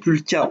 alors c'est plus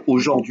le cas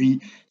aujourd'hui,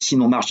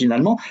 sinon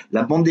marginalement,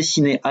 la bande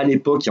dessinée à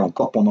l'époque, et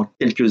encore pendant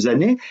quelques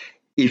années,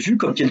 est vue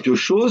comme quelque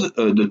chose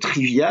de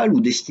trivial ou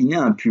destiné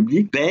à un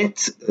public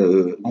bête,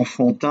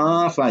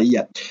 enfantin,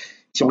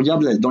 si on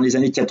regarde dans les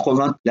années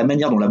 80, la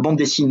manière dont la bande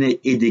dessinée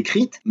est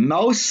décrite,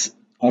 Maus,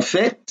 en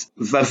fait,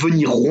 va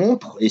venir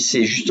rompre, et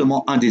c'est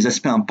justement un des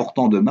aspects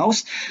importants de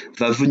Maus,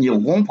 va venir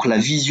rompre la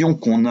vision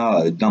qu'on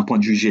a d'un point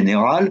de vue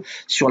général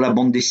sur la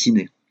bande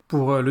dessinée.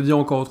 Pour le dire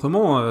encore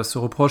autrement, ce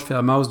reproche fait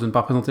à Maus de ne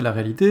pas représenter la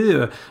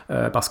réalité,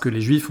 parce que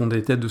les Juifs ont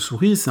des têtes de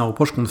souris, c'est un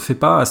reproche qu'on ne fait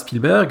pas à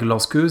Spielberg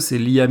lorsque c'est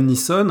Liam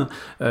Neeson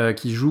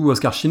qui joue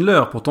Oscar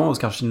Schindler. Pourtant,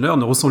 Oscar Schindler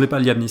ne ressemblait pas à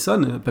Liam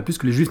Neeson, pas plus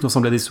que les Juifs ne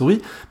ressemblent à des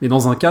souris, mais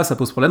dans un cas, ça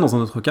pose problème, dans un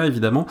autre cas,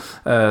 évidemment,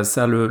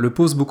 ça le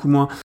pose beaucoup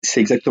moins.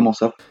 C'est exactement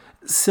ça.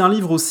 C'est un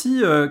livre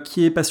aussi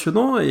qui est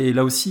passionnant et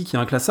là aussi qui est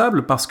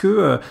inclassable parce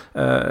que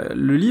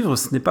le livre,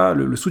 ce n'est pas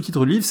le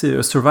sous-titre du livre, c'est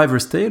A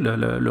Survivor's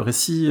Tale, le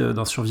récit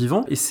d'un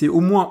survivant, et c'est au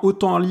moins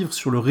autant un livre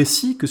sur le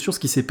récit que sur ce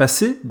qui s'est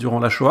passé durant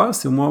la Shoah.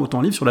 C'est au moins autant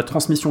un livre sur la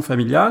transmission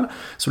familiale,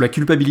 sur la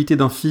culpabilité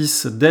d'un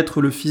fils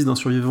d'être le fils d'un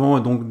survivant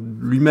et donc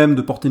lui-même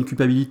de porter une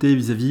culpabilité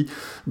vis-à-vis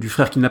du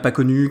frère qu'il n'a pas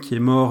connu, qui est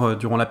mort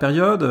durant la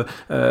période.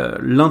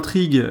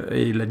 L'intrigue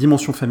et la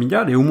dimension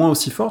familiale est au moins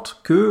aussi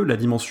forte que la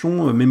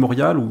dimension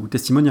mémoriale ou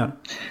testimoniale.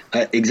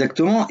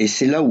 Exactement, et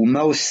c'est là où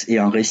Maus est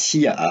un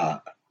récit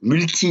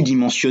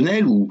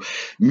multidimensionnel ou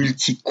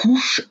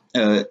multicouche,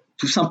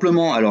 tout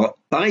simplement. Alors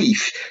pareil,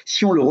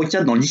 si on le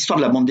recadre dans l'histoire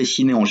de la bande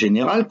dessinée en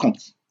général, quand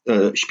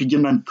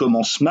Spiegelman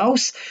commence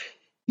Maus,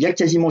 il n'y a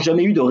quasiment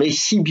jamais eu de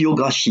récit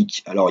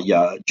biographique. Alors il y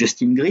a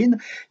Justin Green,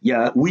 il y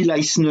a Will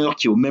Eisner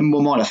qui au même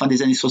moment, à la fin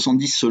des années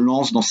 70, se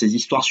lance dans ses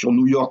histoires sur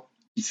New York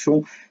qui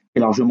sont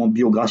très largement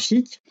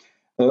biographiques.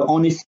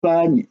 En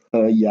Espagne,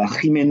 il y a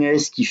Jiménez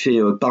qui fait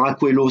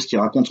Paracuelos, qui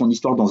raconte son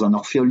histoire dans un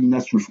orphelinat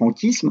sous le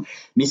franquisme,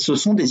 mais ce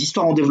sont des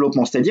histoires en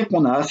développement, c'est-à-dire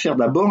qu'on a affaire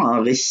d'abord à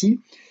un récit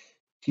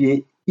qui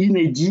est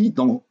inédit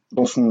dans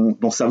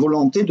sa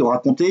volonté de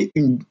raconter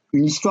une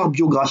histoire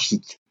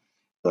biographique,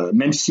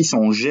 même si c'est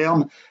en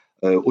germe,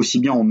 aussi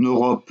bien en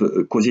Europe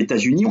qu'aux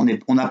États-Unis,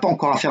 on n'a pas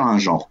encore affaire à un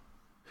genre.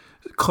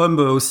 Crumb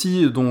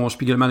aussi, dont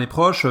Spiegelman est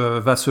proche,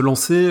 va se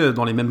lancer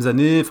dans les mêmes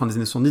années, fin des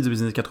années 70, début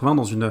des années 80,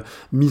 dans une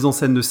mise en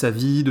scène de sa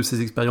vie, de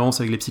ses expériences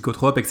avec les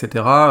psychotropes, etc.,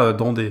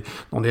 dans des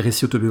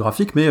récits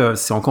autobiographiques, mais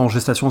c'est encore en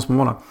gestation à ce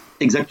moment-là.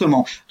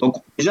 Exactement. Donc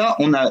déjà,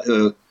 on a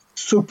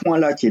ce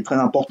point-là qui est très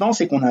important,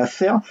 c'est qu'on a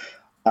affaire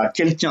à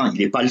quelqu'un,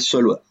 il n'est pas le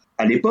seul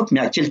à l'époque, mais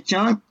à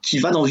quelqu'un qui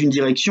va dans une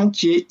direction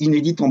qui est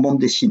inédite en bande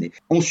dessinée.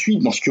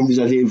 Ensuite, dans ce que vous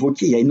avez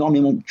évoqué, il y a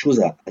énormément de choses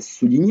à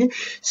souligner,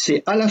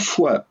 c'est à la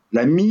fois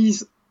la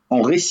mise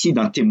en récit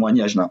d'un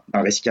témoignage d'un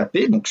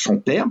rescapé, donc son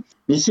père,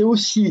 mais c'est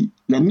aussi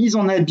la mise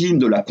en abîme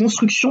de la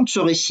construction de ce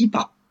récit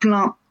par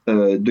plein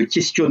de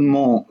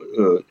questionnements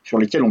sur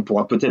lesquels on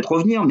pourra peut-être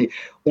revenir, mais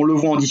on le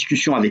voit en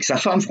discussion avec sa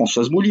femme,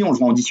 Françoise Mouly, on le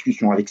voit en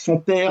discussion avec son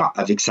père,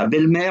 avec sa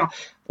belle-mère,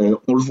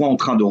 on le voit en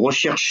train de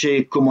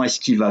rechercher comment est-ce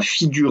qu'il va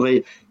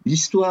figurer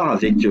l'histoire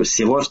avec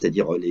ses refs,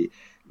 c'est-à-dire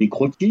les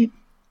croquis.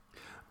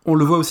 On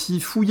le voit aussi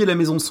fouiller la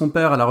maison de son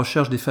père à la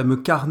recherche des fameux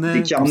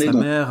carnets que sa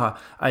mère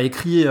a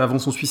écrits avant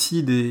son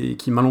suicide et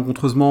qui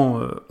malencontreusement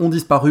ont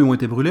disparu, ont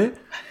été brûlés.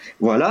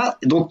 Voilà,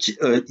 donc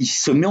il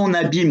se met en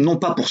abîme, non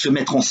pas pour se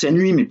mettre en scène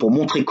lui, mais pour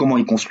montrer comment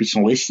il construit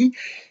son récit.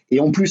 Et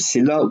en plus,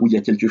 c'est là où il y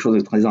a quelque chose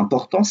de très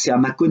important, c'est à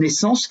ma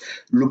connaissance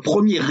le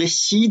premier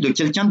récit de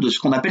quelqu'un de ce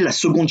qu'on appelle la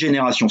seconde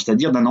génération,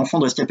 c'est-à-dire d'un enfant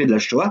de rescapé de la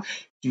Shoah,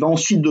 qui va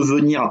ensuite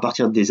devenir, à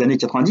partir des années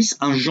 90,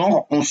 un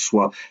genre en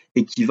soi,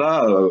 et qui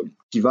va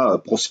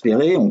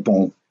prospérer. On peut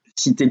en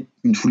citer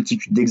une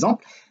foultitude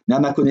d'exemples, mais à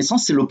ma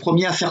connaissance, c'est le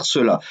premier à faire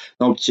cela.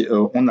 Donc,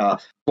 on a,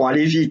 pour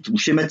aller vite ou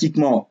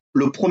schématiquement,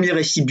 le premier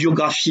récit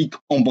biographique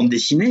en bande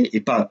dessinée, et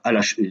pas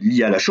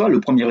lié à la Shoah, le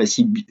premier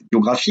récit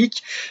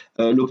biographique,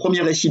 le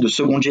premier récit de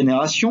seconde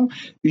génération,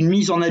 une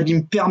mise en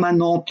abîme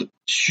permanente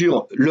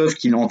sur l'œuvre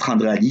qu'il est en train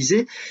de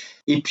réaliser.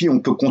 Et puis,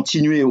 on peut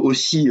continuer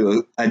aussi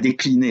à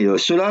décliner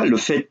cela, le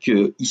fait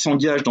qu'il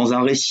s'engage dans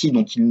un récit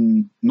dont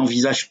il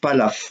n'envisage pas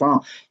la fin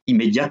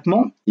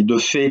immédiatement, et de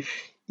fait,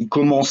 il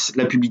commence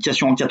la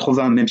publication en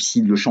 80, même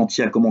si le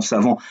chantier a commencé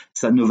avant,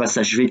 ça ne va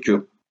s'achever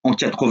que en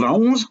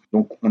 91,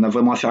 donc on a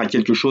vraiment affaire à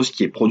quelque chose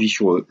qui est produit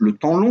sur le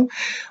temps long.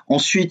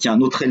 Ensuite, il y a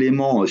un autre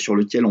élément sur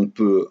lequel on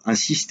peut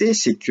insister,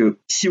 c'est que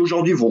si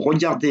aujourd'hui vous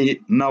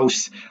regardez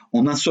Maus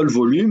en un seul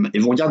volume, et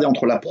vous regardez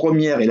entre la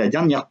première et la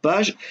dernière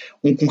page,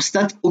 on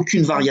constate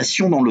aucune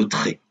variation dans le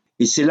trait.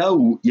 Et c'est là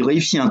où il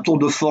réussit un tour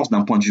de force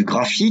d'un point de vue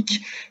graphique,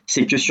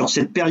 c'est que sur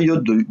cette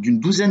période d'une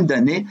douzaine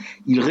d'années,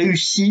 il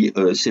réussit,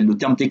 c'est le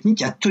terme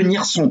technique, à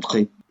tenir son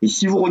trait. Et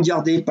si vous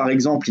regardez, par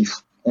exemple,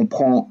 on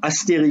prend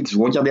Astérix,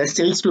 vous regardez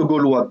Astérix le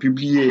Gaulois,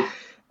 publié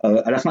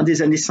à la fin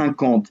des années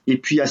 50, et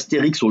puis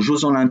Astérix aux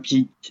Jeux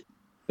Olympiques,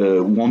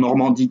 ou en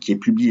Normandie, qui est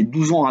publié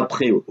 12 ans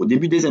après, au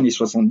début des années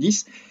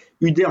 70,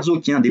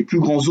 Uderzo, qui est un des plus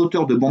grands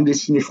auteurs de bande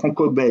dessinée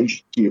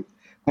franco-belge,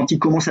 quand il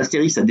commence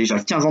Astérix, a déjà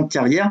 15 ans de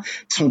carrière,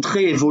 son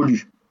trait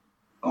évolue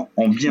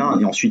en bien,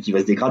 et ensuite il va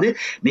se dégrader,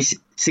 mais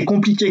c'est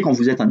compliqué quand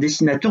vous êtes un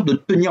dessinateur de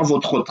tenir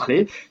votre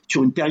trait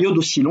sur une période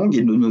aussi longue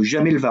et de ne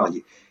jamais le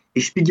varier. Et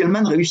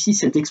Spiegelman réussit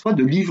cet exploit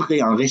de livrer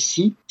un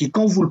récit qui,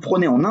 quand vous le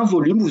prenez en un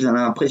volume, vous avez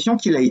l'impression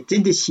qu'il a été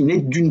dessiné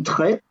d'une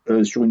traite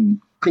sur une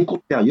très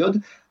courte période,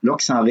 alors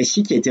que c'est un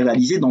récit qui a été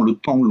réalisé dans le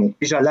temps long.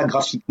 Déjà là,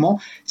 graphiquement,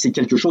 c'est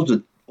quelque chose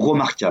de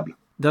remarquable.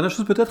 Dernière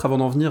chose peut-être, avant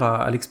d'en venir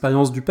à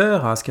l'expérience du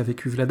père, à ce qu'a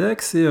vécu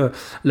Vladek, c'est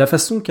la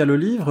façon qu'a le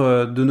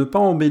livre de ne pas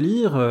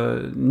embellir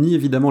ni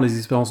évidemment les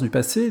expériences du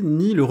passé,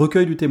 ni le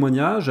recueil du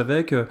témoignage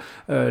avec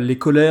les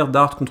colères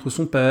d'Art contre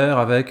son père,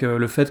 avec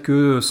le fait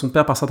que son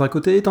père par certains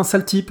côtés est un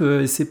sale type,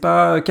 et c'est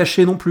pas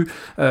caché non plus.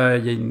 Il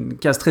y a une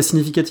case très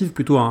significative,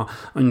 plutôt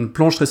une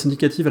planche très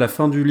significative à la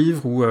fin du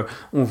livre où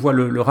on voit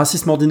le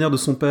racisme ordinaire de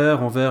son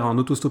père envers un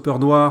autostoppeur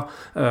noir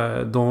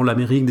dans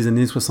l'Amérique des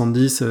années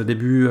 70,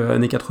 début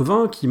années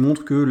 80, qui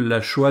montre que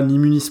la Shoah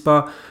n'immunise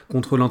pas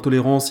contre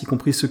l'intolérance, y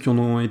compris ceux qui en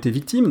ont été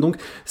victimes. Donc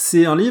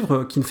c'est un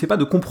livre qui ne fait pas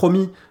de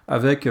compromis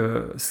avec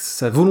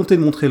sa volonté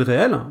de montrer le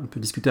réel. On peut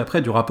discuter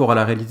après du rapport à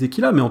la réalité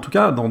qu'il a, mais en tout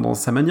cas, dans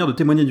sa manière de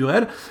témoigner du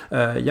réel,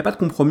 il n'y a pas de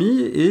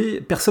compromis, et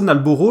personne n'a le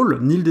beau rôle,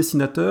 ni le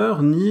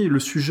dessinateur, ni le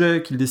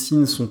sujet qu'il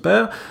dessine, son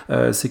père.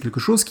 C'est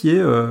quelque chose qui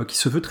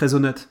se veut très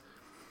honnête.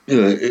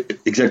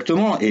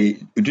 Exactement, et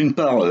d'une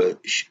part...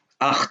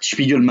 Art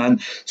Spiegelman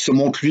se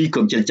montre lui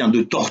comme quelqu'un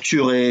de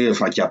torturé,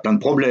 enfin qui a plein de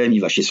problèmes, il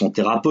va chez son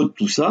thérapeute,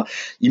 tout ça.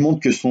 Il montre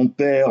que son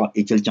père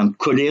est quelqu'un de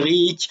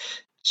colérique,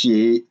 qui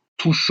est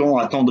touchant,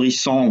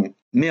 attendrissant,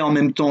 mais en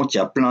même temps qui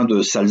a plein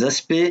de sales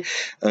aspects,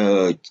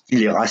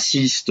 qu'il est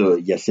raciste.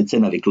 Il y a cette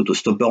scène avec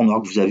l'autostoppeur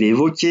noir que vous avez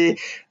évoqué.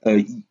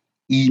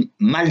 Il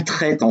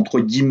maltraite, entre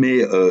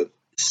guillemets,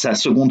 sa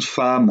seconde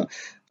femme.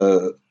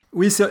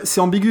 Oui, c'est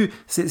ambigu.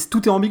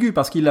 Tout est ambigu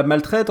parce qu'il la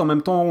maltraite. En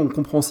même temps, on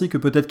comprend aussi que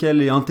peut-être qu'elle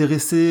est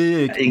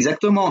intéressée.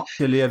 Exactement.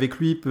 Qu'elle est avec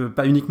lui,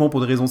 pas uniquement pour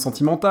des raisons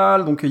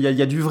sentimentales. Donc il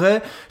y a du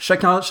vrai.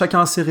 Chacun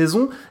a ses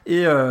raisons.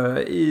 Et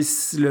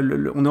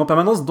on est en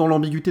permanence dans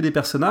l'ambiguïté des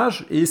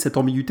personnages. Et cette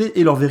ambiguïté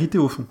est leur vérité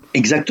au fond.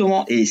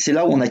 Exactement. Et c'est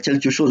là où on a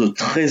quelque chose de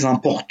très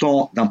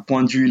important d'un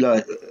point de vue,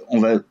 là, on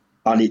va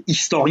parler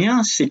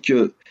historien, c'est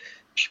que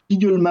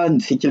Spiegelman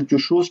fait quelque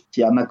chose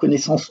qui, à ma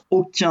connaissance,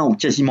 aucun ou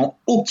quasiment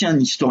aucun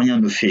historien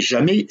ne fait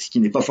jamais, ce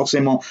qui n'est pas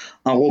forcément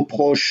un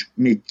reproche,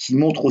 mais qui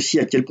montre aussi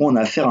à quel point on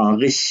a affaire à un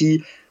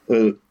récit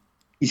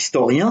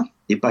historien,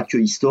 et pas que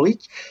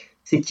historique,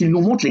 c'est qu'il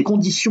nous montre les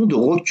conditions de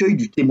recueil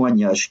du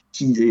témoignage,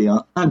 qui est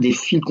un des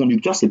fils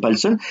conducteurs, c'est pas le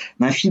seul,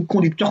 mais un fil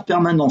conducteur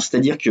permanent,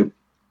 c'est-à-dire que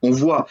on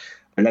voit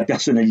la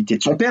personnalité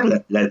de son père,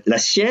 la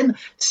sienne,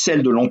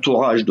 celle de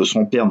l'entourage de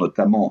son père,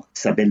 notamment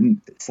sa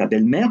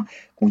belle-mère,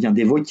 qu'on vient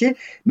d'évoquer,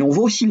 mais on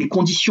voit aussi les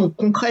conditions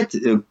concrètes.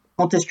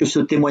 Quand est-ce que ce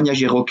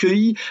témoignage est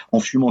recueilli? En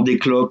fumant des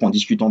clopes, en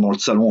discutant dans le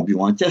salon, en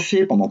buvant un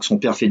café, pendant que son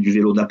père fait du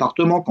vélo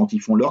d'appartement, quand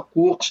ils font leurs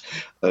courses,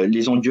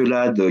 les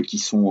engueulades qui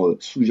sont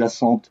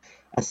sous-jacentes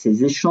à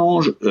ces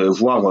échanges,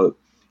 voire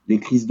les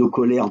crises de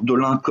colère de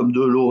l'un comme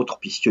de l'autre,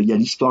 puisqu'il y a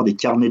l'histoire des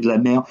carnets de la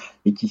mère,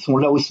 et qui sont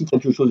là aussi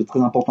quelque chose de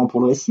très important pour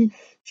le récit,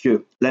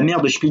 que la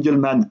mère de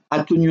Spiegelman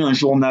a tenu un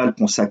journal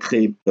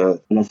consacré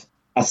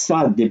à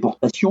sa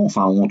déportation,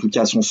 enfin, ou en tout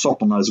cas à son sort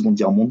pendant la Seconde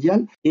Guerre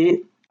mondiale,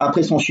 et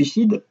après son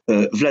suicide,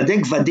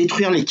 Vladek va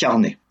détruire les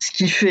carnets. Ce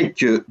qui fait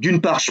que, d'une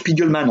part,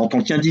 Spiegelman, en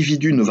tant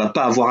qu'individu, ne va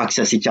pas avoir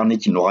accès à ces carnets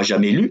qu'il n'aura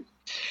jamais lus,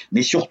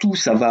 mais surtout,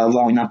 ça va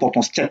avoir une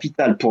importance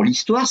capitale pour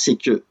l'histoire, c'est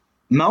que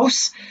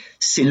Maus,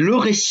 c'est le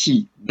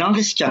récit d'un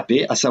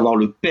rescapé, à savoir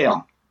le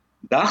père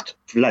d'Art,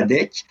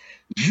 Vladek,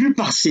 vu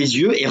par ses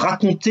yeux et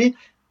raconté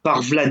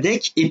par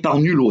Vladek et par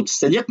nul autre.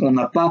 C'est-à-dire qu'on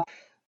n'a pas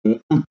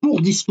un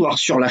tour d'histoire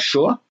sur la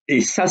Shoah,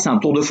 et ça c'est un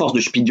tour de force de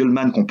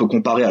Spiegelman qu'on peut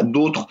comparer à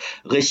d'autres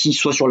récits,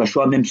 soit sur la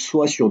Shoah, même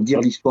soit sur dire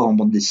l'histoire en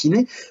bande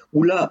dessinée,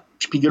 où là,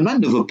 Spiegelman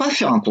ne veut pas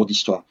faire un cours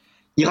d'histoire.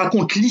 Il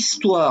raconte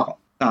l'histoire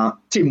d'un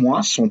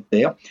témoin, son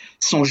père,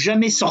 sans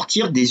jamais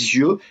sortir des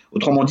yeux,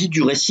 autrement dit,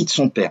 du récit de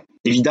son père.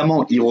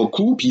 Évidemment, il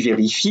recoupe, il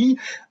vérifie,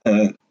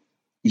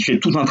 il fait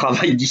tout un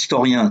travail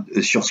d'historien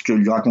sur ce que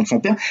lui raconte son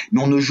père,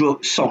 mais on ne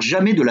sort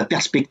jamais de la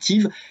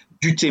perspective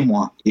du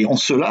témoin. Et en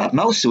cela,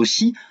 Maus, c'est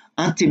aussi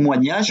un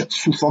témoignage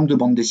sous forme de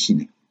bande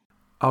dessinée.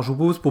 Alors je vous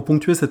propose, pour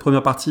ponctuer cette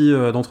première partie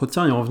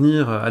d'entretien et en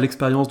venir à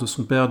l'expérience de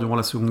son père durant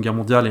la Seconde Guerre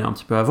mondiale et un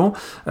petit peu avant,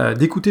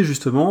 d'écouter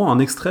justement un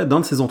extrait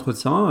d'un de ces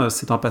entretiens.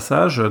 C'est un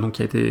passage donc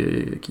qui a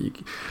été,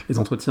 les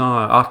entretiens,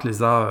 Art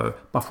les a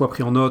parfois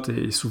pris en note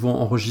et souvent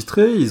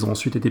enregistrés. Ils ont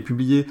ensuite été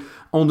publiés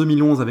en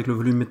 2011 avec le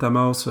volume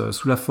MetaMouse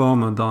sous la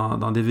forme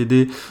d'un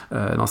DVD,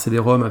 d'un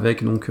CD-ROM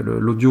avec donc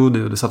l'audio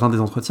de certains des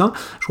entretiens.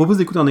 Je vous propose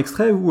d'écouter un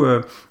extrait où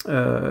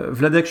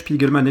Vladek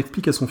Spiegelman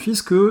explique à son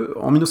fils que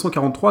en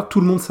 1943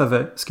 tout le monde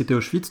savait ce qu'était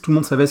Auschwitz. Tout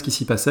le monde savait ce qui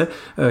s'y passait,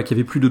 qu'il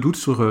n'y avait plus de doute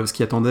sur ce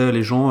qui attendait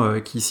les gens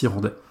qui s'y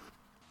rendaient.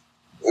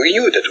 We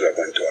knew that we were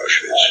going to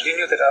Auschwitz. You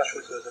knew that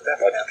Auschwitz was a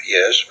death camp?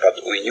 Yes, but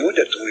we knew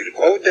that we'll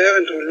go there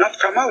and we'll not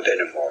come out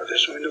anymore.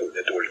 This we knew.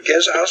 That will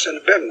gas us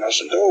and burn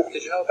us and open.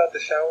 Did you know about the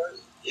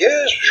showers?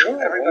 Yes, sure.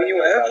 We knew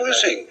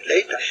everything.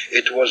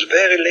 It was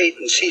very late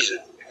in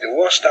season. The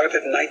war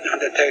started in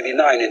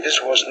 1939 and this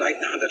was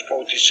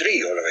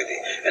 1943 already.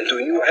 And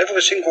we knew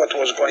everything what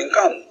was going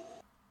on.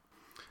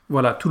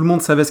 Voilà, tout le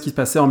monde savait ce qui se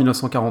passait en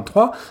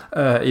 1943,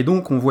 et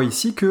donc on voit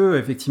ici que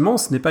effectivement,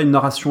 ce n'est pas une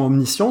narration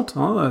omnisciente,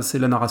 c'est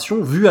la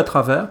narration vue à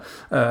travers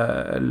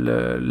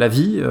la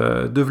vie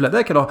de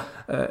Vladek. Alors,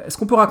 est-ce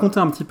qu'on peut raconter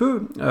un petit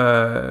peu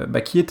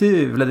qui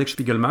était Vladek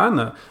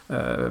Spiegelman,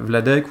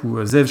 Vladek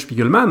ou Zev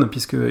Spiegelman,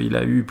 puisqu'il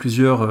a eu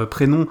plusieurs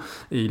prénoms,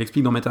 et il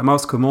explique dans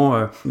MetaMouse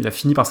comment il a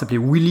fini par s'appeler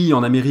Willy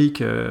en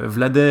Amérique,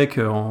 Vladek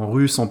en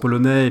russe, en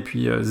polonais, et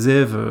puis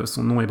Zev,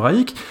 son nom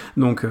hébraïque.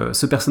 Donc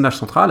ce personnage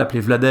central,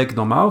 appelé Vladek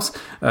dans Mouse,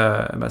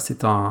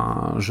 c'est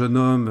un jeune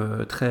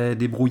homme très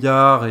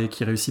débrouillard et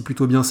qui réussit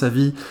plutôt bien sa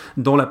vie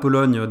dans la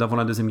Pologne d'avant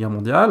la Deuxième Guerre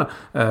mondiale,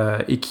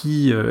 et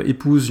qui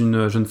épouse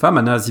une jeune femme,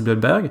 Anna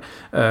Zibelberg,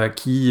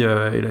 qui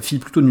est la fille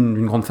plutôt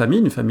d'une grande famille,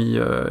 une famille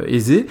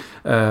aisée,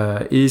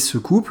 et ce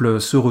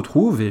couple se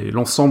retrouve, et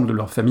l'ensemble de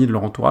leur famille, de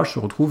leur entourage se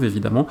retrouve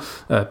évidemment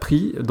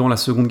pris dans la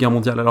Seconde Guerre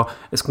mondiale. Alors,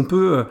 est-ce qu'on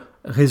peut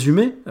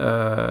résumer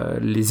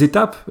les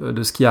étapes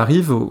de ce qui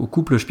arrive au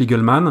couple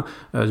Spiegelman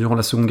durant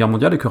la Seconde Guerre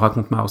mondiale et que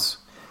raconte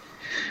Maus ?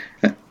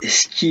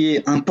 Ce qui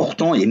est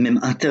important et même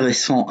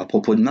intéressant à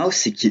propos de Maus,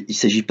 c'est qu'il ne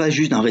s'agit pas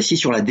juste d'un récit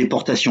sur la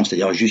déportation,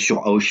 c'est-à-dire juste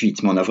sur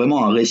Auschwitz, mais on a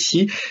vraiment un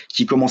récit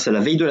qui commence à la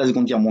veille de la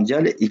Seconde Guerre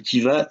mondiale et qui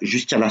va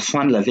jusqu'à la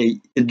fin de la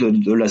veille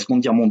de la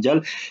Seconde Guerre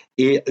mondiale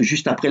et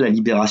juste après la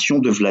libération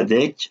de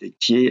Vladek,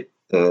 qui est,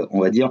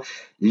 on va dire,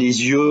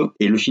 les yeux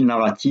et le fil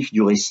narratif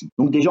du récit.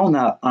 Donc déjà, on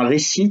a un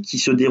récit qui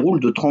se déroule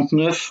de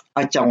 39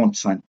 à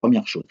 45,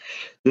 première chose.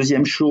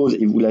 Deuxième chose,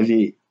 et vous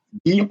l'avez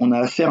dit, on a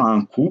affaire à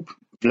un couple,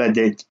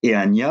 Vladek et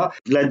Ania.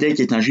 Vladek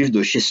est un juif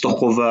de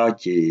Częstochowa,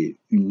 qui est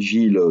une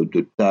ville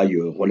de taille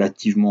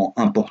relativement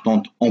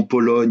importante en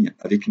Pologne,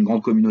 avec une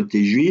grande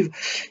communauté juive,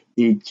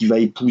 et qui va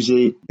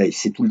épouser,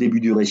 c'est tout le début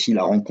du récit,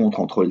 la rencontre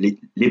entre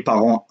les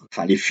parents,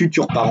 enfin les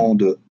futurs parents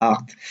de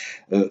Art,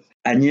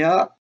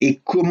 Ania, et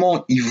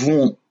comment ils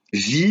vont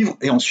vivre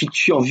et ensuite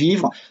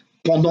survivre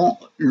pendant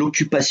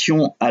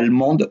l'occupation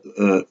allemande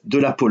de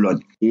la Pologne.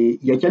 Et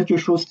il y a quelque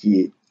chose qui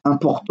est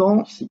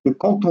important, c'est que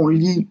quand on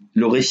lit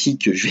le récit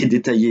que je vais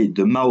détailler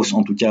de Maus,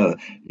 en tout cas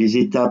les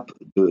étapes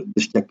de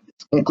ce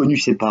qu'ont connu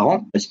ses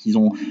parents, parce qu'ils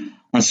ont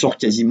un sort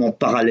quasiment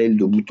parallèle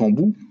de bout en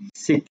bout,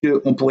 c'est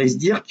qu'on pourrait se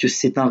dire que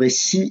c'est un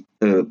récit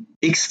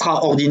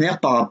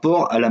extraordinaire par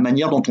rapport à la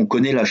manière dont on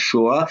connaît la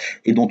Shoah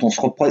et dont on se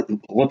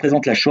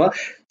représente la Shoah,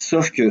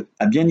 sauf que,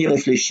 à bien y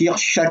réfléchir,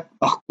 chaque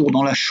parcours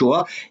dans la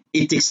Shoah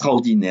est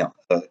extraordinaire.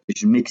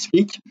 Je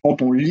m'explique.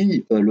 Quand on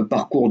lit le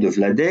parcours de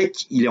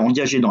Vladek, il est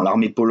engagé dans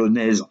l'armée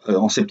polonaise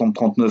en septembre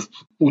 39,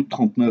 août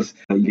 39,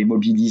 il est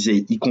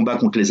mobilisé, il combat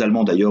contre les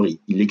Allemands, d'ailleurs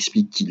il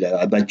explique qu'il a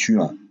abattu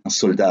un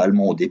soldat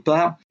allemand au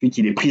départ, puis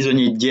il est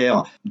prisonnier de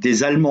guerre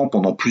des Allemands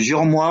pendant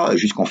plusieurs mois,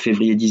 jusqu'en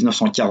février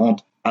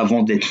 1940,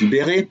 avant d'être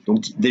libéré.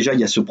 Donc déjà, il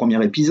y a ce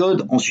premier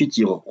épisode. Ensuite,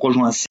 il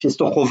rejoint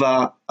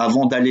Częstochowa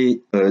avant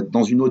d'aller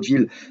dans une autre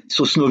ville,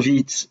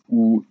 Sosnowiec,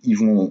 où ils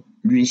vont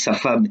lui, sa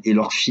femme et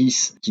leur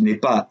fils, qui n'est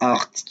pas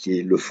Hart, qui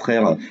est le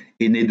frère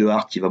aîné de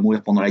Hart, qui va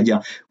mourir pendant la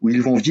guerre, où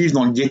ils vont vivre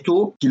dans le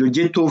ghetto, puis le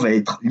ghetto va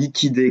être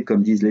liquidé,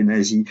 comme disent les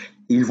nazis.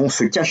 Ils vont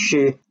se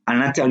cacher à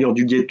l'intérieur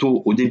du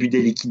ghetto au début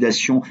des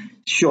liquidations,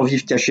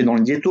 survivre cachés dans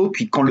le ghetto,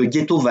 puis quand le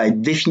ghetto va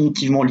être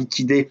définitivement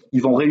liquidé,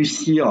 ils vont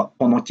réussir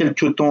pendant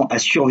quelques temps à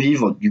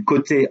survivre du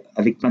côté,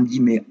 avec plein de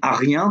guillemets,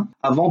 arien,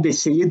 avant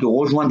d'essayer de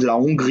rejoindre la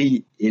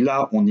Hongrie. Et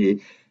là, on est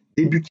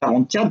début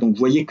 44, donc vous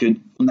voyez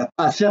qu'on n'a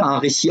pas affaire à un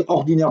récit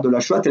ordinaire de la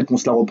Shoah tel qu'on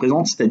se la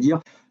représente,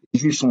 c'est-à-dire les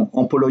Juifs sont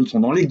en Pologne, sont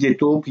dans les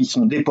ghettos, puis ils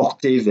sont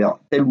déportés vers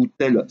tel ou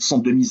tel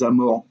centre de mise à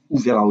mort ou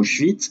vers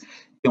Auschwitz,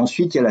 et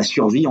ensuite il y a la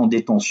survie en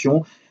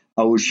détention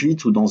à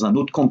Auschwitz ou dans un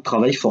autre camp de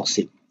travail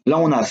forcé. Là,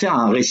 on a affaire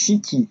à un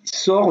récit qui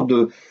sort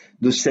de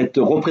cette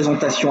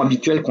représentation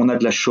habituelle qu'on a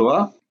de la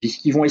Shoah,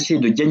 puisqu'ils vont essayer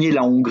de gagner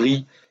la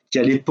Hongrie, qui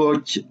à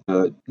l'époque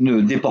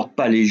ne déporte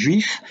pas les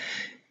Juifs.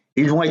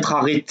 Ils vont être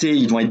arrêtés,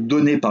 ils vont être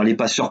donnés par les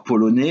passeurs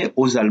polonais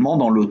aux Allemands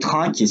dans le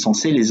train qui est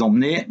censé les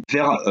emmener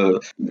vers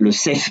le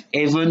safe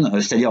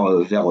haven, c'est-à-dire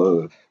vers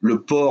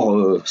le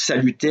port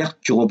salutaire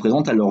que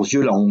représente à leurs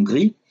yeux la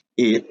Hongrie.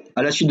 Et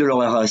à la suite de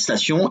leur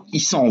arrestation, ils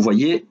sont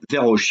envoyés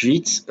vers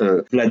Auschwitz.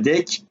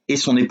 Wladek et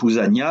son épouse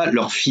Ania,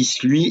 leur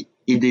fils, lui,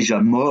 est déjà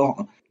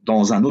mort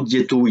dans un autre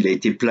ghetto où il a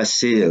été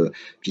placé,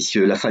 puisque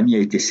la famille a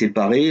été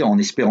séparée, en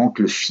espérant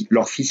que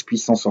leur fils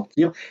puisse s'en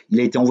sortir.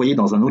 Il a été envoyé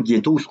dans un autre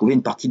ghetto où se trouvait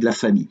une partie de la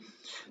famille.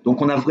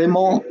 Donc on a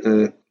vraiment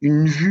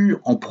une vue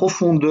en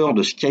profondeur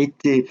de ce qu'a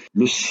été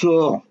le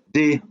sort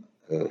des,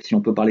 si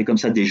on peut parler comme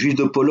ça, des Juifs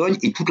de Pologne,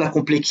 et toute la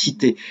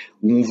complexité,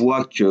 où on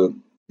voit que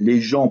les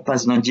gens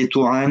passent d'un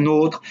ghetto à un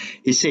autre,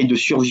 essayent de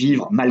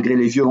survivre malgré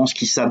les violences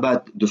qui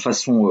s'abattent de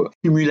façon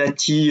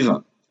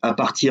cumulative à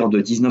partir de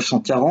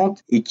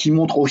 1940, et qui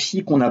montre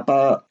aussi qu'on n'a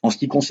pas, en ce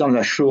qui concerne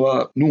la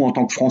Shoah, nous en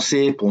tant que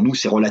Français, pour nous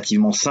c'est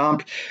relativement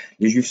simple,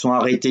 les Juifs sont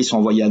arrêtés, sont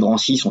envoyés à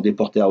Drancy, sont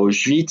déportés à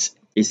Auschwitz,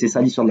 et c'est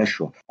ça l'histoire de la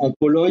Shoah. En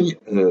Pologne,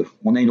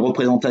 on a une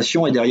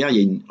représentation, et derrière il y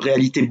a une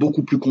réalité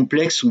beaucoup plus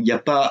complexe, où il n'y a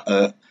pas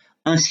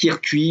un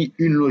circuit,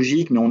 une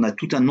logique, mais on a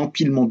tout un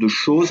empilement de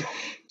choses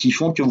qui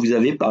font que vous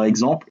avez par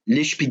exemple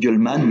les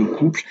Spiegelman, le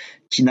couple,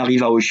 qui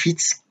n'arrive à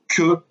Auschwitz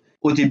que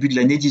au début de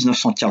l'année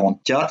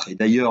 1944. Et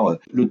d'ailleurs,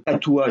 le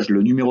tatouage,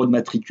 le numéro de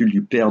matricule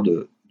du père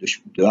de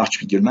Art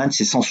Spiegelman,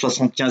 c'est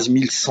 175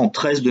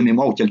 113 de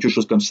mémoire ou quelque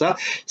chose comme ça,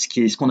 ce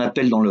qui est ce qu'on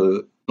appelle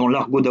dans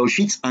l'argot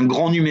d'Auschwitz un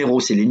grand numéro.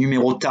 C'est les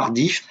numéros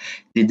tardifs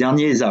des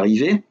derniers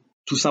arrivés,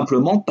 tout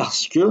simplement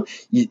parce que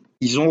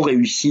ils ont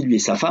réussi, lui et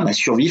sa femme, à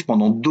survivre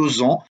pendant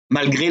 2 ans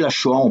malgré la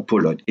Shoah en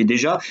Pologne. Et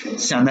déjà,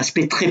 c'est un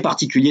aspect très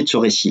particulier de ce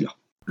récit-là.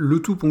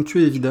 Le tout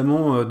ponctué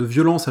évidemment de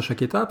violence à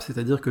chaque étape,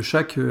 c'est-à-dire que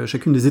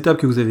chacune des étapes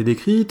que vous avez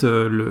décrites,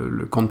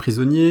 le camp de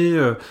prisonniers,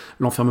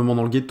 l'enfermement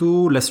dans le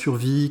ghetto, la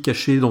survie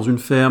cachée dans une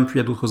ferme,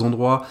 puis à d'autres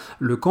endroits,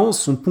 le camp,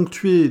 sont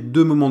ponctués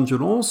de moments de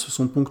violence,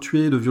 sont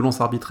ponctués de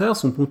violences arbitraires,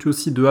 sont ponctués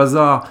aussi de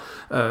hasards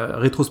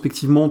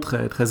rétrospectivement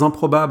très, très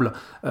improbables,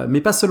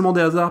 mais pas seulement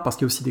des hasards, parce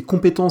qu'il y a aussi des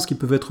compétences qui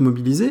peuvent être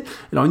mobilisées.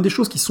 Alors une des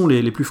choses qui sont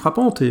les plus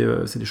frappantes, et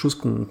c'est des choses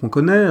qu'on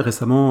connaît,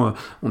 récemment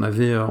on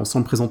avait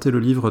ensemble présenté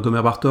le livre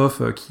d'Omer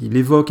Bartov qui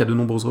l'évoque à de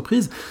nombreuses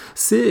reprises,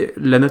 c'est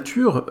la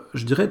nature,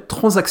 je dirais,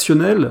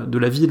 transactionnelle de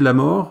la vie et de la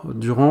mort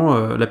durant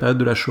la période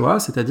de la Shoah,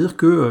 c'est-à-dire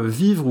que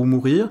vivre ou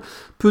mourir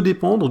peut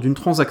dépendre d'une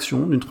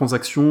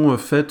transaction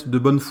faite de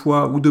bonne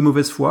foi ou de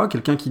mauvaise foi,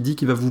 quelqu'un qui dit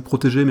qu'il va vous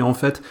protéger mais en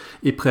fait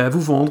est prêt à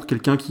vous vendre,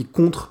 quelqu'un qui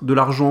contre de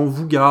l'argent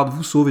vous garde,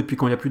 vous sauve et puis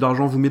quand il n'y a plus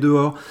d'argent vous met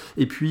dehors,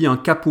 et puis un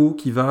capot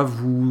qui va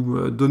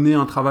vous donner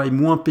un travail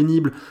moins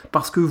pénible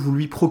parce que vous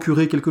lui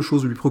procurez quelque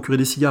chose, vous lui procurez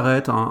des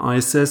cigarettes, un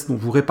SS dont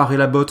vous réparez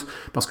la botte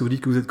parce que vous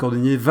dites que vous êtes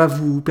cordonnier, va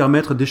vous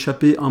permettre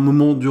d'échapper un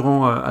moment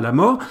durant à la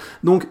mort.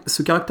 Donc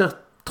ce caractère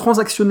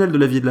transactionnel de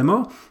la vie et de la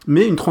mort,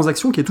 mais une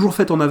transaction qui est toujours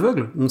faite en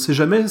aveugle. On ne sait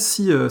jamais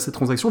si cette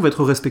transaction va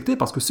être respectée,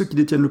 parce que ceux qui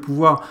détiennent le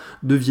pouvoir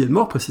de vie et de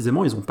mort,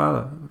 précisément, ils n'ont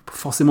pas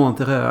forcément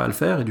intérêt à le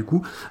faire, et du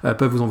coup,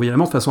 peuvent vous envoyer à la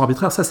mort de façon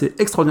arbitraire. Ça, c'est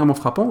extraordinairement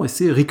frappant, et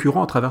c'est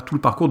récurrent à travers tout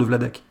le parcours de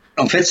Wladek.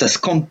 En fait, ça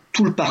scande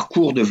tout le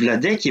parcours de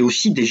Wladek, et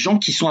aussi des gens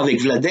qui sont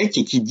avec Wladek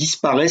et qui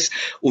disparaissent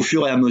au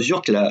fur et à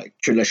mesure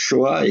que la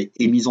Shoah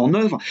est mise en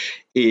œuvre.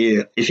 Et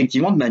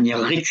effectivement, de manière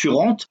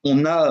récurrente,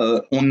 on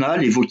a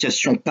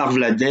l'évocation par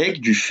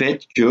Wladek du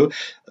fait que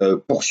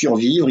pour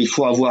survivre, il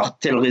faut avoir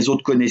tel réseau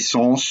de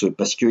connaissances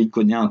parce qu'il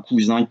connaît un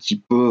cousin qui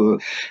peut,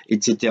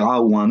 etc.,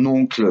 ou un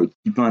oncle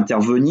qui peut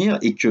intervenir,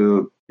 et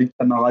que le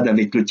camarade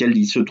avec lequel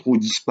il se trouve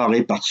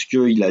disparaît parce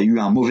qu'il a eu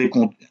un mauvais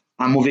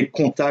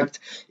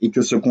contact et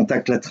que ce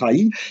contact l'a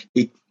trahi.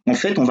 Et en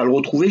fait, on va le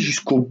retrouver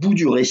jusqu'au bout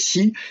du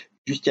récit,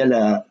 jusqu'à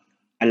la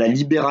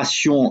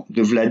libération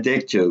de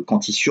Wladek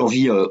quand il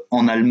survit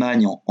en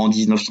Allemagne en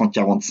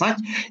 1945.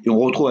 Et on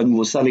retrouve à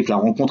nouveau ça avec la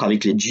rencontre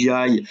avec les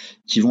GI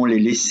qui vont les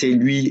laisser,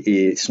 lui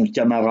et son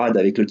camarade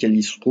avec lequel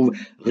il se trouve,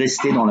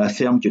 rester dans la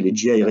ferme que les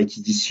GI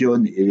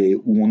réquisitionnent, et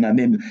où on a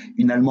même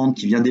une Allemande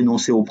qui vient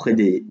dénoncer auprès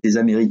des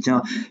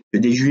Américains que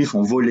des Juifs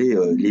ont volé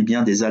les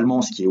biens des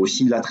Allemands, ce qui est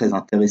aussi là très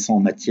intéressant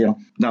en matière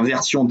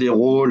d'inversion des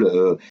rôles.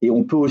 Et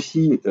on peut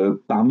aussi,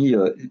 parmi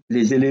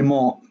les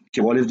éléments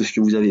qui relève de ce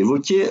que vous avez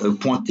évoqué,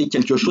 pointer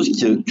quelque chose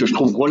que je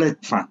trouve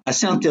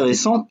assez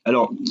intéressant,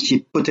 alors qui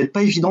est peut-être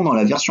pas évident dans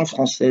la version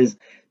française,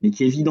 mais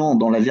qui est évident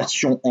dans la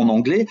version en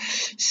anglais,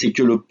 c'est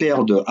que le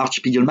père de Art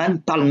Spiegelman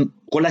parle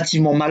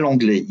relativement mal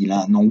anglais. Il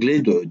a un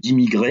anglais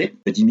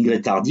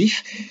d'immigré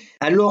tardif,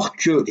 alors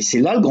que, et c'est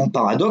là le grand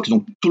paradoxe,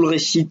 donc tout le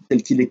récit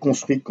tel qu'il est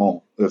construit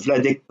quand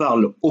Vladek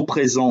parle au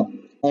présent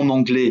en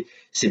anglais,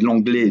 c'est de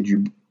l'anglais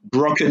du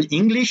broken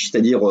English,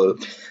 c'est-à-dire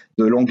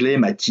de l'anglais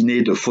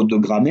matiné de faute de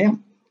grammaire.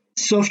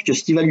 Sauf que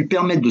ce qui va lui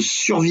permettre de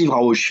survivre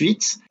à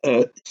Auschwitz,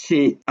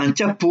 c'est un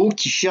capot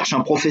qui cherche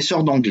un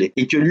professeur d'anglais.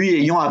 Et que lui,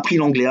 ayant appris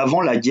l'anglais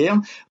avant la guerre,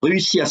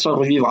 réussit à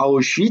survivre à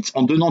Auschwitz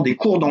en donnant des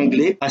cours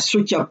d'anglais à ce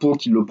capot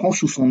qui le prend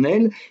sous son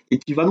aile et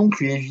qui va donc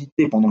lui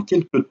éviter pendant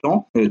quelques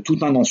temps tout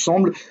un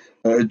ensemble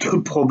de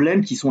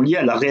problèmes qui sont liés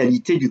à la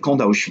réalité du camp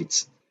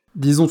d'Auschwitz.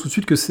 Disons tout de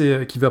suite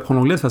qu'il veut apprendre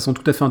l'anglais de façon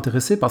tout à fait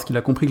intéressée parce qu'il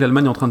a compris que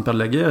l'Allemagne est en train de perdre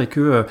la guerre et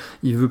que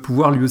il veut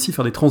pouvoir lui aussi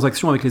faire des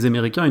transactions avec les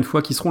Américains une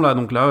fois qu'ils seront là.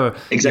 Donc là,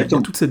 il y a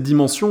toute cette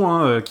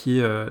dimension qui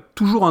est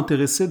toujours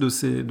intéressée de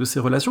ces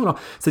relations. Alors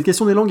cette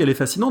question des langues, elle est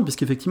fascinante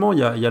puisqu'effectivement il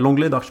y a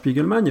l'anglais d'Art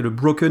Spiegelman, il y a le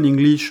broken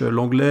English,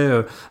 l'anglais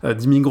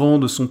d'immigrant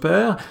de son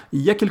père.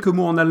 Il y a quelques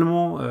mots en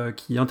allemand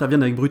qui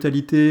interviennent avec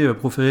brutalité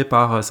proférés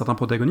par certains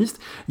protagonistes.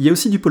 Il y a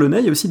aussi du polonais,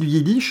 il y a aussi du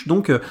yiddish.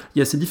 Donc il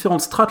y a ces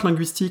différentes strates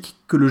linguistiques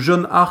que le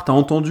jeune Art a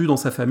entendues dans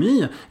sa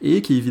famille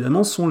et qui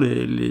évidemment sont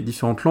les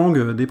différentes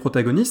langues des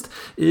protagonistes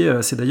et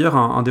c'est d'ailleurs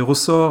un des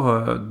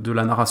ressorts de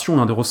la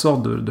narration, un des ressorts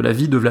de la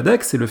vie de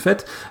Vladek, c'est le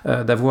fait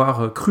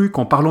d'avoir cru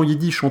qu'en parlant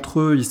yiddish entre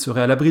eux ils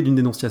seraient à l'abri d'une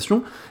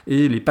dénonciation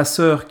et les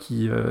passeurs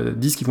qui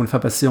disent qu'ils vont le faire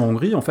passer en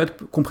Hongrie en fait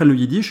comprennent le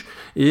yiddish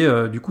et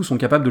du coup sont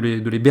capables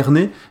de les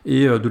berner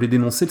et de les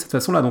dénoncer de cette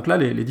façon-là. Donc là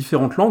les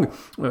différentes langues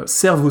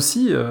servent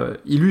aussi,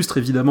 illustrent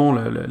évidemment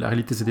la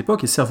réalité de cette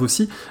époque et servent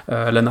aussi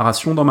la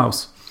narration dans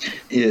Maus.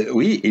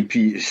 Oui, et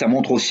puis ça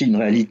montre aussi une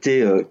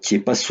réalité qui n'est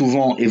pas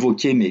souvent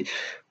évoquée, mais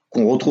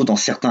qu'on retrouve dans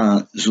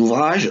certains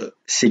ouvrages,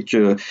 c'est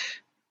que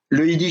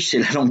le yiddish, c'est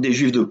la langue des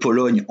Juifs de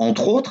Pologne,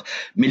 entre autres,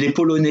 mais les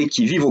Polonais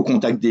qui vivent au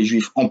contact des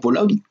Juifs en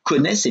Pologne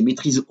connaissent et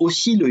maîtrisent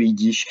aussi le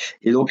yiddish.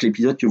 Et donc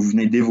l'épisode que vous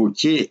venez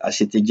d'évoquer, à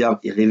cet égard,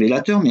 est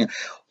révélateur, mais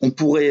on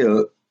pourrait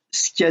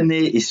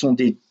scanner et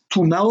sonder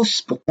tout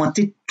Maus pour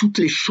pointer toutes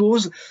les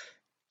choses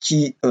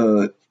qui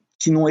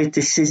n'ont été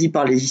saisies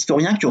par les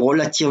historiens que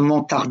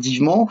relativement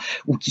tardivement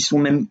ou qui sont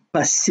même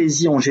pas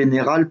saisies en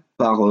général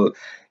par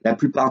la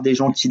plupart des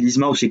gens qui lisent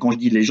Maus. Et quand je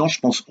dis les gens, je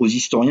pense aux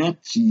historiens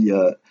qui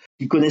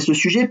connaissent le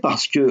sujet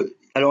parce que,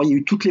 alors il y a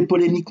eu toutes les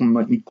polémiques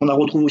qu'on a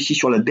retrouvées aussi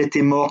sur La Bête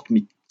est morte,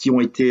 mais qui ont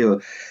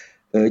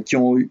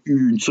eu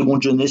une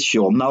seconde jeunesse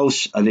sur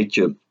Maus avec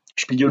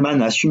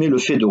Spiegelman a assumé le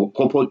fait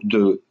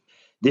de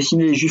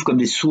dessiner les Juifs comme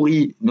des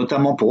souris,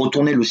 notamment pour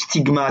retourner le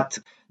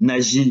stigmate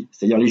nazi,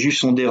 c'est-à-dire les Juifs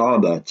sont des rats,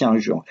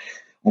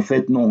 en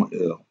fait non,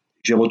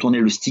 j'ai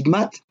retourné le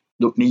stigmate.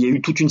 Donc, mais il y a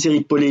eu toute une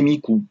série de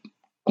polémiques où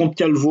Comte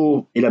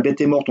Calvo et La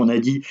Bête est morte, on a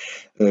dit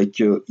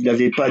qu'il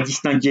n'avait pas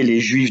distingué les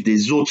Juifs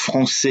des autres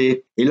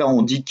Français, et là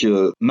on dit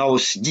que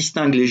Maus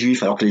distingue les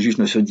Juifs alors que les Juifs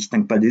ne se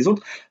distinguent pas des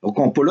autres. Donc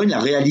en Pologne, la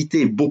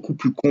réalité est beaucoup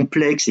plus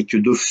complexe et que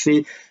de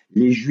fait,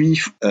 les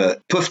Juifs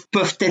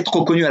peuvent être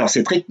reconnus. Alors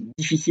c'est très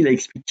difficile à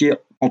expliquer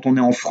quand on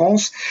est en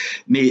France,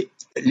 mais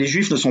les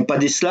Juifs ne sont pas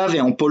des Slaves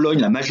et en Pologne,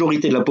 la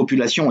majorité de la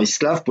population est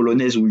slave,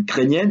 polonaise ou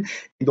ukrainienne.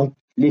 Et donc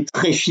les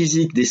traits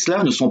physiques des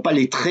Slaves ne sont pas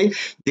les traits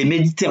des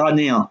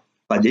Méditerranéens,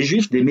 pas des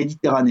Juifs, des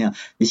Méditerranéens.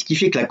 Et ce qui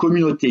fait que la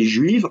communauté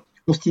juive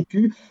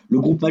constitue le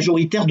groupe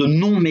majoritaire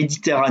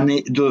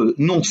de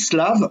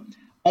non-Slaves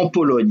en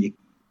Pologne.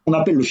 On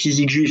appelle le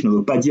physique juif, ne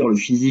veut pas dire le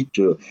physique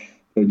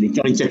des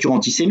caricatures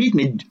antisémites,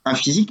 mais un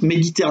physique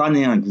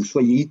méditerranéen, que vous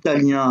soyez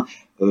italien,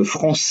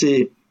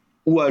 français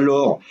ou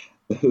alors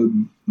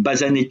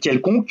basané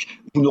quelconque,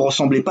 vous ne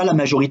ressemblez pas à la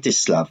majorité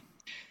slave.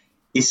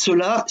 Et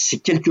cela, c'est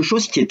quelque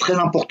chose qui est très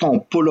important en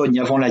Pologne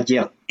avant la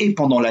guerre et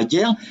pendant la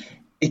guerre,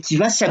 et qui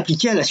va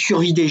s'appliquer à la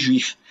survie des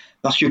Juifs.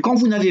 Parce que quand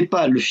vous n'avez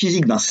pas le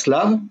physique d'un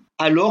slave,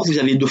 alors vous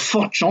avez de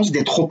fortes chances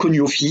d'être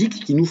reconnu au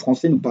physique, qui nous,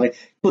 Français, nous paraît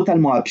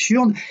totalement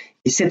absurde.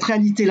 Et cette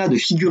réalité-là de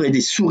figurer des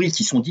souris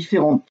qui sont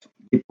différentes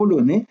des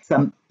Polonais,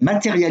 ça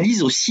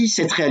matérialise aussi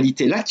cette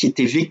réalité-là qui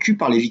était vécue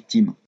par les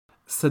victimes.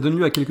 Ça donne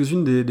lieu à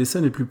quelques-unes des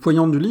scènes les plus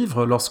poignantes du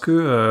livre, lorsque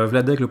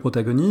Vladek, le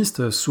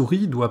protagoniste,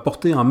 sourit, doit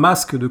porter un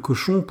masque de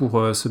cochon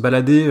pour se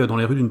balader dans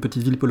les rues d'une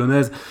petite ville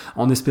polonaise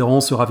en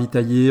espérant se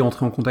ravitailler,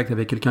 entrer en contact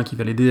avec quelqu'un qui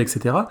va l'aider,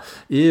 etc.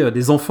 Et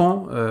des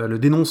enfants le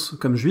dénoncent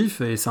comme juif,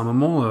 et c'est un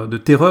moment de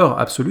terreur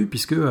absolue,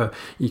 puisque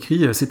il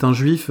crie « c'est un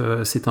juif »,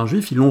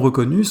 ils l'ont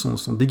reconnu,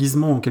 son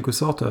déguisement en quelque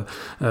sorte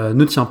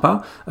ne tient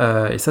pas,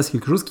 et ça c'est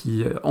quelque chose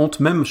qui hante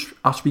même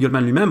Art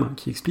Spiegelman lui-même,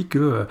 qui explique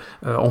que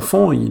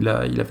enfant, il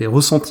avait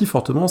ressenti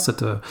fortement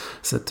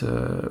cette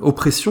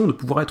oppression de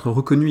pouvoir être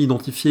reconnu,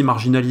 identifié,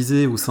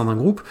 marginalisé au sein d'un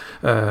groupe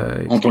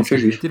en tant que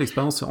juif.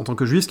 En tant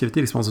que juif, ce qui avait été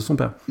l'expérience de son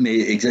père. Mais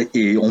exact,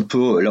 et on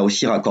peut là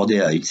aussi raccorder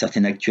à une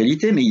certaine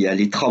actualité, mais il y a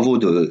les travaux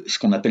de ce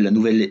qu'on appelle la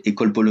nouvelle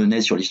école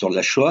polonaise sur l'histoire de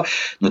la Shoah,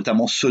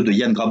 notamment ceux de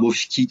Jan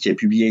Grabowski qui a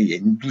publié il y a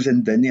une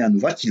douzaine d'années un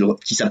ouvrage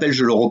qui s'appelle «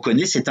 Je le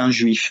reconnais, c'est un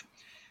juif ».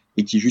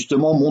 et qui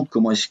justement montre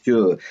comment est-ce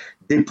que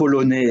des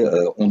Polonais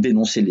ont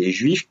dénoncé les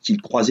Juifs,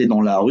 qu'ils croisaient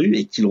dans la rue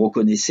et qu'ils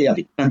reconnaissaient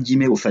avec plein de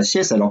guillemets au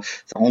faciès. Alors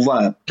ça renvoie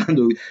à plein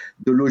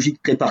de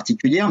logiques très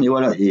particulières, mais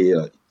voilà, et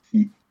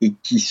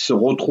qui se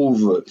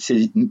retrouve,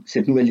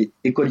 cette nouvelle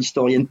école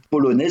historienne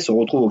polonaise se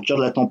retrouve au cœur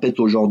de la tempête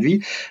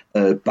aujourd'hui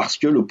parce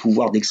que le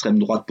pouvoir d'extrême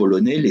droite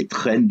polonais les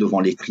traîne devant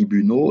les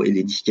tribunaux et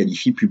les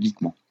disqualifie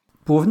publiquement.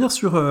 Pour revenir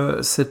sur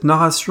cette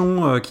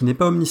narration qui n'est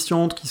pas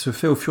omnisciente, qui se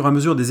fait au fur et à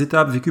mesure des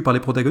étapes vécues par les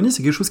protagonistes,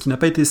 c'est quelque chose qui n'a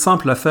pas été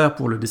simple à faire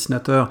pour le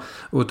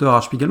dessinateur-auteur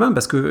Art Spiegelman,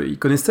 parce qu'il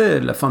connaissait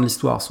la fin de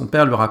l'histoire. Son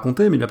père lui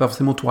racontait, mais il n'a pas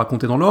forcément tout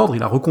raconté dans l'ordre,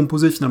 il a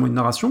recomposé finalement une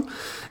narration.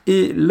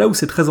 Et là où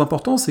c'est très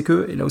important, c'est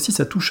que, et là aussi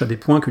ça touche à des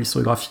points que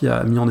l'historiographie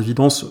a mis en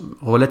évidence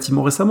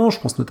relativement récemment, je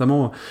pense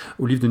notamment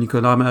au livre de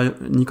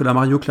Nicolas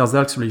Mario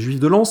Klerzalk sur les Juifs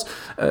de Lens,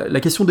 la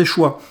question des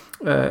choix.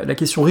 La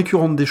question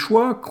récurrente des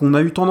choix, qu'on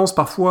a eu tendance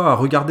parfois à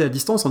regarder à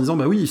distance en disant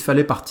bah oui, il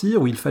fallait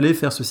partir, ou il fallait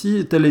faire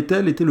ceci, tel et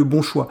tel était le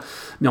bon choix.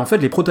 Mais en fait,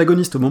 les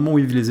protagonistes, au moment où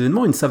ils vivent les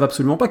événements, ils ne savent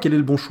absolument pas quel est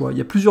le bon choix. Il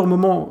y a plusieurs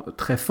moments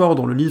très forts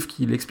dans le livre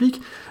qui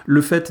l'expliquent.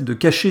 Le fait de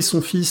cacher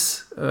son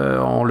fils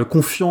en le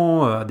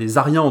confiant à des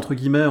Ariens, entre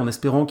guillemets, en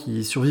espérant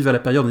qu'il survive à la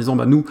période, en disant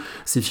bah nous,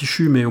 c'est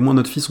fichu, mais au moins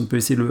notre fils, on peut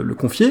essayer de le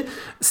confier.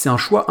 C'est un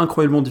choix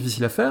incroyablement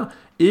difficile à faire,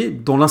 et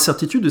dans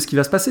l'incertitude de ce qui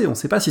va se passer. On ne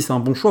sait pas si c'est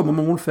un bon choix au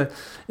moment où on le fait.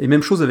 Et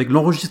même chose avec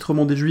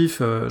l'enregistrement des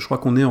Juifs, je crois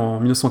qu'on est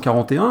en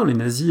 1941, les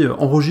nazis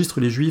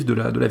enregistrent les Juifs de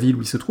la ville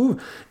où ils se trouvent,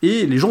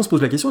 et les gens se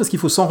posent la question, est-ce qu'il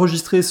faut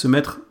s'enregistrer, se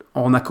mettre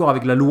en accord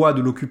avec la loi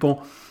de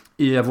l'occupant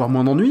et avoir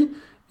moins d'ennuis ?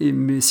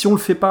 Mais si on le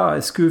fait pas,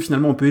 est-ce que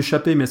finalement on peut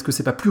échapper, mais est-ce que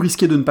c'est pas plus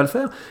risqué de ne pas le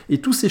faire ? Et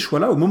tous ces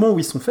choix-là, au moment où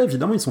ils sont faits,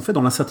 évidemment, ils sont faits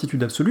dans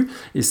l'incertitude absolue,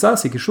 et ça,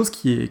 c'est quelque chose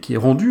qui est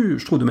rendu,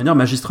 je trouve, de manière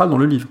magistrale dans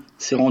le livre.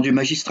 C'est rendu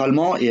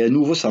magistralement, et à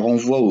nouveau, ça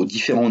renvoie aux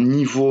différents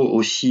niveaux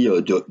aussi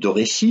de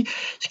récit,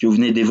 ce que vous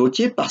venez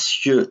d'évoquer, parce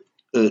que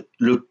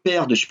le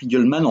père de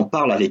Spiegelman en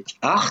parle avec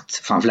Hart,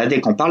 enfin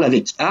Vladek en parle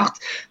avec Hart,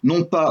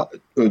 non pas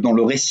dans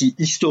le récit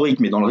historique,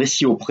 mais dans le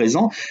récit au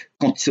présent,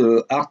 quand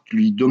Hart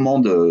lui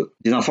demande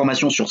des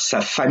informations sur sa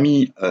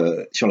famille,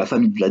 sur la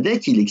famille de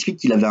Vladek, il explique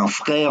qu'il avait un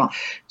frère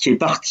qui est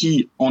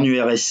parti en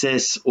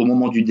URSS au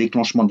moment du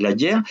déclenchement de la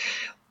guerre,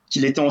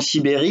 qu'il était en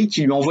Sibérie,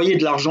 qu'il lui envoyait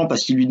de l'argent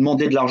parce qu'il lui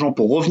demandait de l'argent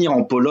pour revenir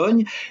en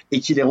Pologne, et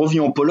qu'il est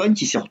revenu en Pologne,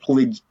 qu'il s'est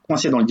retrouvé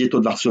coincé dans le ghetto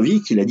de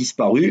Varsovie, qu'il a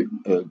disparu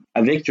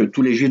avec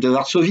tous les Juifs de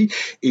Varsovie,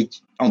 et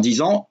en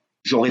disant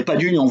 « j'aurais pas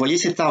dû lui envoyer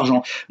cet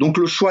argent ». Donc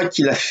le choix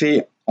qu'il a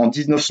fait en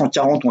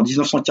 1940 ou en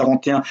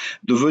 1941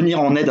 de venir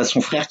en aide à son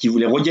frère qui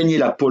voulait regagner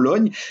la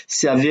Pologne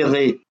s'est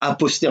avéré a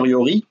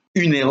posteriori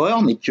une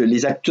erreur, mais que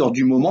les acteurs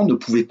du moment ne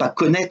pouvaient pas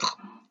connaître.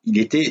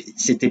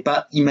 C'était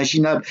pas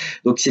imaginable.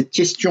 Donc cette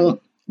question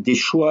des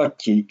choix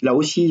qui, là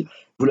aussi,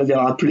 vous l'avez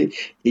rappelé,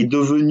 est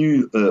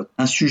devenu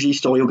un sujet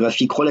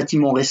historiographique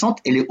relativement récent.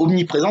 Elle est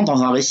omniprésente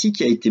dans un récit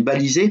qui a été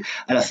balisé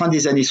à la fin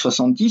des années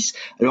 70,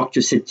 alors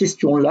que cette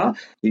question-là,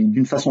 et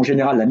d'une façon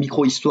générale, la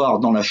micro-histoire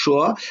dans la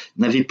Shoah,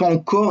 n'avait pas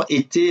encore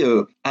été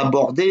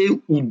abordée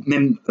ou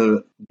même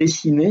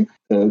dessinée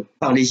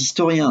par les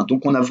historiens.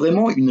 Donc on a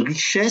vraiment une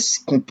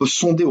richesse qu'on peut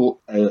sonder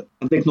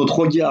avec notre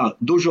regard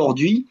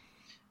d'aujourd'hui,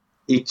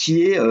 et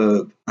qui est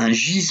un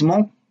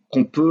gisement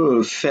qu'on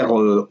peut faire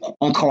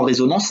entrer en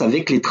résonance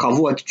avec les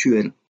travaux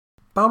actuels.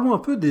 Parlons un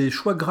peu des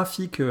choix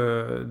graphiques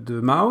de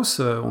Maus.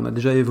 On a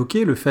déjà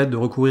évoqué le fait de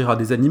recourir à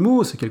des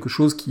animaux. C'est quelque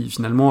chose qui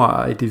finalement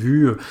a été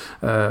vu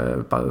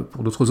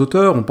pour d'autres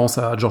auteurs. On pense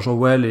à George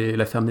Orwell et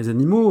La ferme des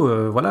animaux.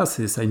 Voilà,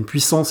 ça a une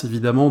puissance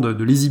évidemment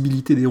de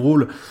lisibilité des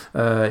rôles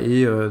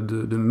et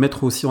de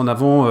mettre aussi en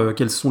avant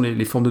quelles sont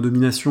les formes de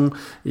domination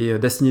et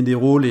d'assigner des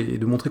rôles et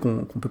de montrer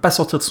qu'on peut pas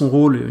sortir de son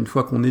rôle une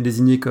fois qu'on est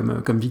désigné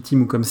comme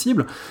victime ou comme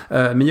cible.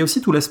 Mais il y a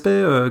aussi tout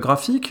l'aspect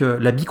graphique,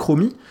 la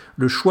bichromie,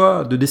 le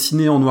choix de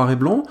dessiner en noir et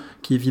blanc,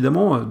 qui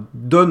évidemment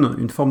donne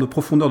une forme de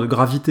profondeur, de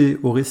gravité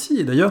au récit.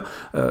 Et d'ailleurs,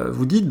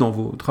 vous dites dans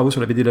vos travaux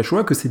sur la BD de la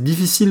Shoah que c'est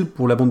difficile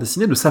pour la bande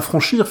dessinée de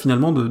s'affranchir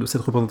finalement de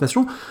cette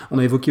représentation. On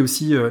a évoqué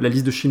aussi la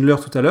liste de Schindler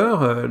tout à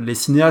l'heure. Les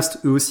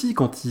cinéastes, eux aussi,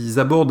 quand ils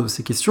abordent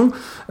ces questions,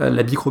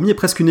 la bichromie est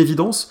presque une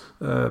évidence,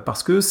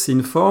 parce que c'est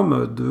une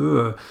forme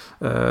de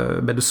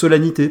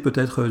solennité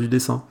peut-être du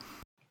dessin.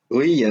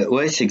 Oui,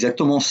 ouais, c'est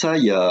exactement ça.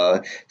 Il y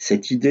a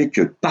cette idée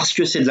que parce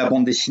que c'est de la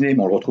bande dessinée,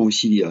 mais on le retrouve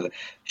aussi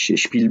chez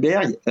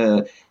Spielberg,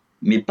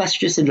 mais parce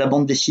que c'est de la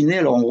bande dessinée,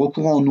 alors en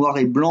recourant en noir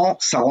et blanc,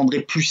 ça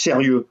rendrait plus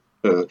sérieux.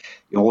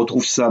 Et on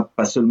retrouve ça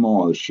pas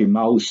seulement chez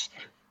Maus,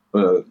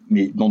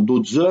 mais dans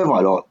d'autres œuvres.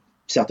 Alors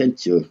certaines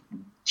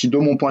qui, de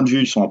mon point de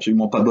vue, sont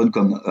absolument pas bonnes,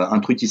 comme un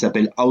truc qui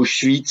s'appelle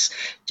Auschwitz,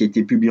 qui a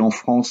été publié en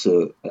France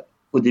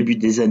au début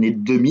des années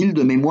 2000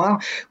 de mémoire,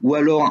 ou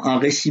alors un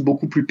récit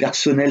beaucoup plus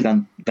personnel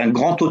d'un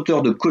grand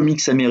auteur de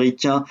comics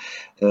américain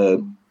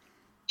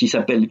qui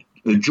s'appelle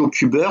Joe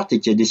Kubert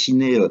et qui a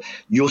dessiné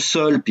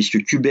Yosol,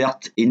 puisque Kubert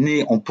est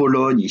né en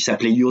Pologne, il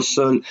s'appelait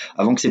Yosol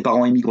avant que ses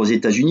parents émigrent aux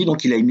États-Unis,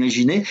 donc il a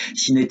imaginé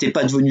s'il n'était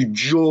pas devenu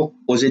Joe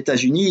aux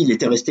États-Unis, il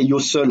était resté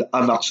Yosol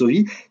à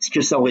Varsovie, ce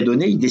que ça aurait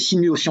donné. Il dessine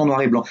lui aussi en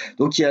noir et blanc.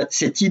 Donc il y a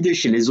cette idée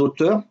chez les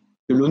auteurs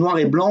que le noir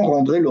et blanc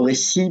rendrait le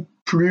récit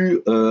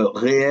plus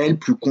réel,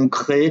 plus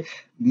concret,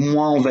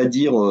 moins, on va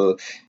dire,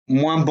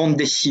 moins bande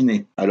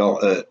dessinée.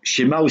 Alors,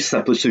 chez Maus,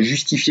 ça peut se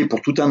justifier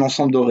pour tout un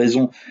ensemble de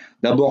raisons.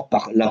 D'abord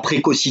par la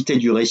précocité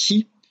du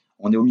récit.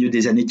 On est au milieu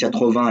des années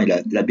 80 et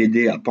la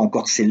BD n'a pas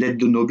encore ses lettres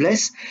de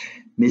noblesse,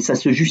 mais ça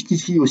se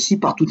justifie aussi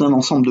par tout un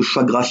ensemble de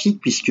choix graphiques,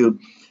 puisque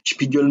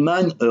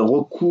Spiegelman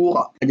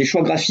recourt à des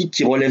choix graphiques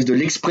qui relèvent de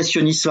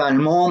l'expressionnisme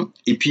allemand,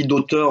 et puis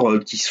d'auteurs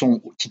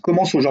qui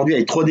commencent aujourd'hui à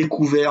être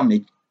redécouverts,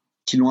 mais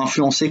qui l'ont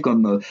influencé,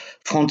 comme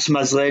Franz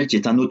Masrel, qui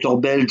est un auteur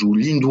belge, ou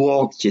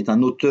Lindward, qui est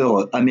un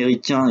auteur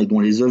américain et dont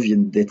les œuvres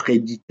viennent d'être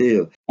éditées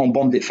en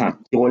bande,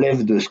 qui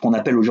relèvent de ce qu'on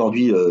appelle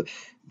aujourd'hui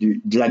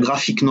de la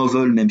graphic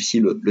novel, même si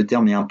le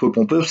terme est un peu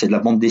pompeux, c'est de la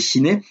bande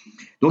dessinée.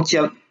 Donc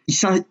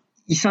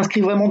il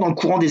s'inscrit vraiment dans le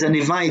courant des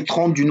années 20 et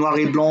 30 du noir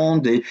et blanc,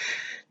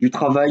 du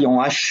travail en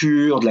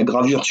hachure, de la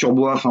gravure sur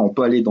bois. Enfin, on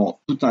peut aller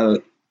dans toute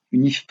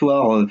une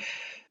histoire,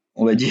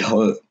 on va dire,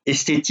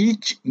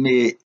 esthétique,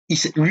 mais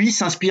lui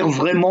s'inspire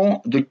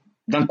vraiment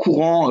d'un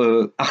courant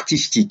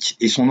artistique.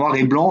 Et son noir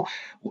et blanc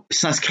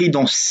s'inscrit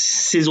dans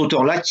ces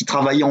auteurs-là qui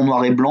travaillaient en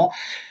noir et blanc.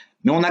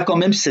 Mais on a quand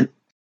même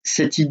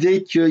cette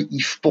idée que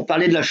pour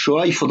parler de la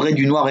Shoah, il faudrait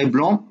du noir et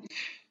blanc,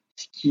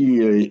 ce qui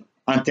est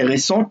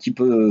intéressant,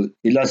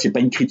 et là c'est pas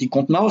une critique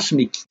contre Maus,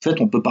 mais en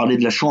fait on peut parler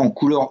de la Shoah en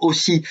couleur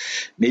aussi.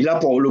 Mais là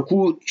pour le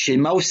coup, chez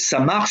Maus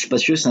ça marche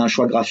parce que c'est un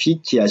choix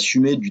graphique qui est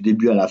assumé du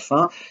début à la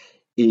fin,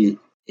 et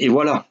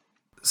voilà.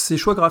 Ces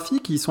choix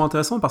graphiques, ils sont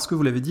intéressants parce que,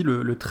 vous l'avez dit,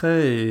 le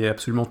trait est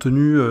absolument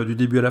tenu du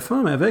début à la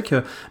fin, mais avec,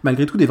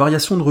 malgré tout, des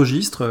variations de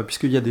registres,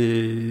 puisqu'il y a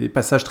des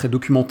passages très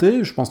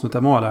documentés. Je pense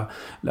notamment à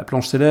la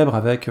planche célèbre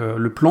avec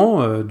le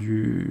plan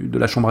de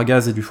la chambre à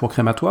gaz et du four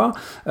crématoire,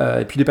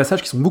 et puis des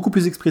passages qui sont beaucoup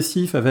plus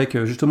expressifs,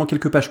 avec, justement,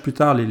 quelques pages plus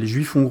tard, les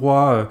juifs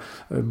hongrois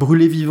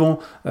brûlés vivants,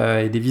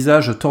 et des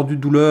visages tordus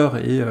de douleur,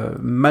 et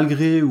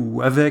malgré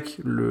ou avec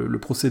le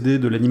procédé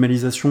de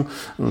l'animalisation,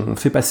 on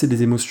fait passer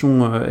des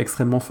émotions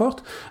extrêmement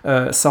fortes.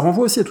 Ça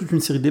renvoie aussi à toute une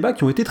série de débats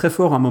qui ont été très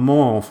forts à un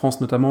moment en France,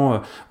 notamment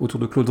autour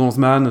de Claude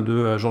Lanzmann,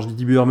 de Georges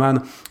Didier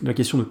Buermann, de la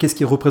question de qu'est-ce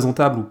qui est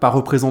représentable ou pas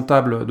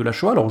représentable de la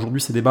Shoah. Alors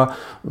aujourd'hui, ces débats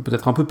ont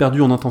peut-être un peu perdu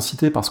en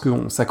intensité parce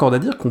qu'on s'accorde à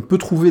dire qu'on peut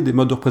trouver des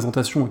modes de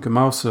représentation et que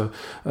Maus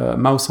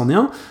en est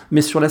un,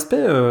 mais sur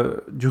l'aspect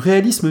du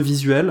réalisme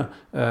visuel,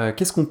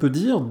 qu'est-ce qu'on peut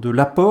dire de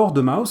l'apport de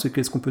Maus et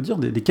qu'est-ce qu'on peut dire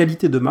des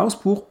qualités de Maus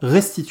pour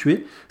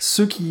restituer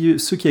ce qui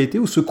a été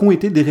ou ce qu'ont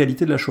été des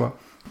réalités de la Shoah?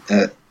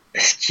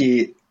 Ce qui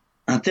est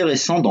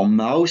intéressant dans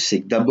Maus,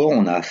 c'est que d'abord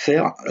on a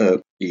affaire,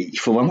 et il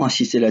faut vraiment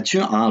insister là-dessus,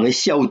 à un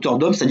récit à hauteur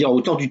d'homme, c'est-à-dire à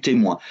hauteur du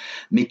témoin,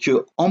 mais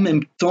que en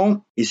même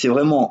temps, et c'est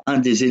vraiment un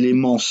des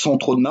éléments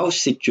centraux de Maus,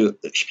 c'est que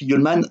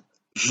Spiegelman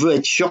veut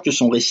être sûr que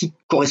son récit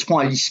correspond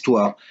à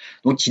l'histoire,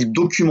 donc il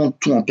documente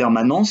tout en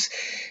permanence.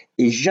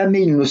 Et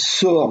jamais il ne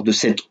sort de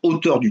cette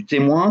hauteur du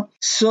témoin,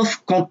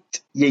 sauf quand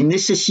il y a une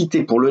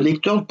nécessité pour le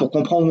lecteur pour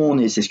comprendre où on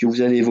est. C'est ce que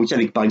vous avez évoqué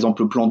avec, par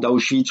exemple, le plan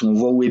d'Auschwitz, où on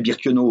voit où est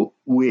Birkenau,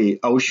 où est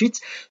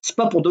Auschwitz. C'est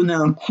pas pour donner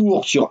un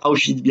cours sur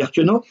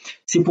Auschwitz-Birkenau,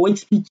 c'est pour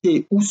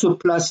expliquer où se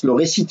place le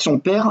récit de son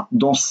père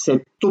dans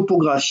cette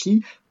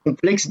topographie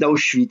complexe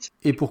d'Auschwitz.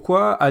 Et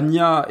pourquoi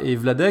Anya et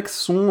Vladek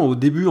sont au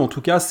début en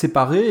tout cas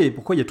séparés, et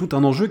pourquoi il y a tout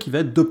un enjeu qui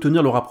va être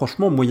d'obtenir le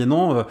rapprochement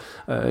moyennant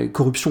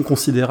corruption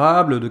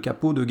considérable de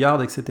capot, de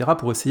garde, etc.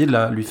 pour essayer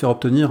de lui faire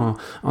obtenir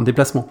un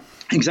déplacement.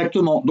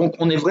 Exactement. Donc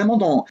on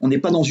n'est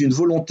pas dans une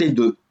volonté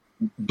de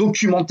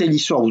documenter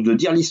l'histoire ou de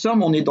dire l'histoire,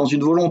 mais on est dans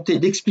une volonté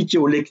d'expliquer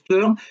au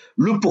lecteur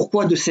le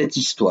pourquoi de cette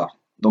histoire.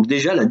 Donc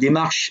déjà la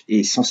démarche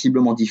est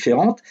sensiblement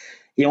différente.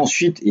 Et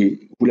ensuite,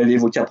 et vous l'avez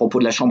évoqué à propos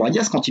de la chambre à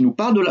gaz, quand il nous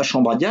parle de la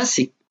chambre à gaz,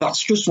 c'est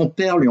parce que son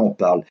père lui en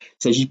parle.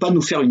 Il ne s'agit pas de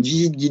nous faire une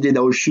visite guidée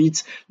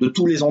d'Auschwitz, de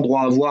tous les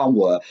endroits à voir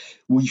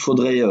où il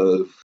faudrait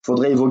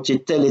évoquer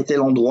tel et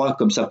tel endroit,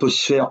 comme ça peut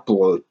se faire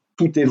pour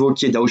tout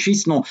évoquer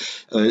d'Auschwitz. Non,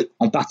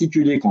 en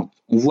particulier quand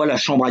on voit la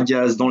chambre à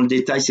gaz dans le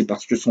détail, c'est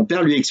parce que son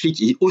père lui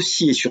explique, et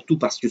aussi et surtout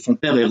parce que son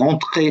père est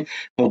rentré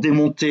pour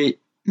démonter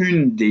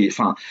une des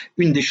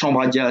chambres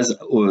à gaz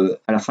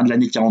à la fin de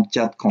l'année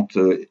 44 quand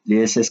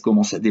les SS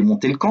commencent à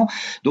démonter le camp.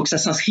 Donc ça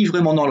s'inscrit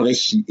vraiment dans le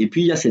récit. Et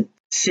puis il y a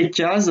ces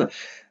cases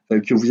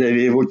que vous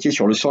avez évoquées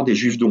sur le sort des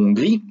Juifs de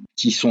Hongrie,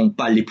 qui sont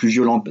pas les plus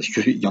violentes parce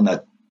qu'il y en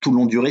a tout le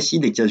long du récit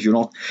des cases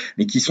violentes,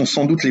 mais qui sont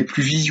sans doute les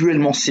plus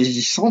visuellement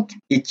saisissantes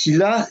et qui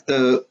là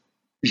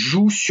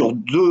jouent sur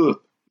deux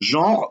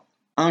genres.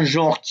 Un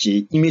genre qui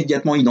est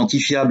immédiatement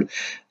identifiable.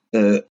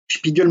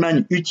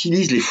 Spiegelman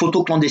utilise les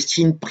photos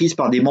clandestines prises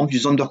par des membres du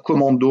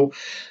Sonderkommando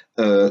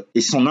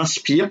et s'en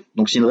inspire,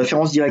 donc c'est une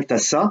référence directe à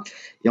ça.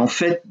 Et en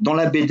fait, dans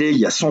la BD, il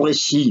y a son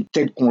récit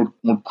tel qu'on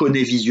le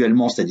connaît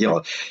visuellement,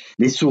 c'est-à-dire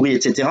les souris,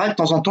 etc. De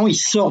temps en temps, il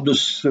sort de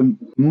ce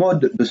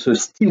mode, de ce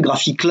style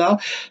graphique-là,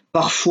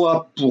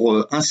 parfois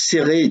pour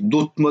insérer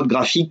d'autres modes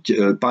graphiques.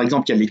 Par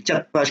exemple, il y a les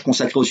 4 pages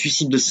consacrées au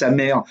suicide de sa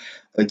mère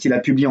qu'il a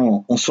publié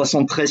en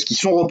 73, qui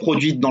sont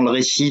reproduites dans le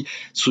récit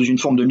sous une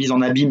forme de mise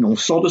en abîme. On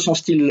sort de son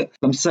style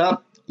comme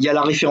ça. Il y a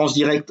la référence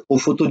directe aux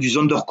photos du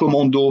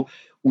Sonderkommando,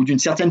 où d'une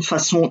certaine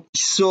façon, il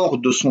sort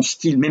de son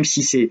style, même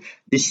si c'est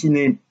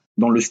dessiné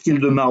dans le style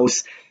de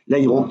Maus. Là,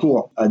 il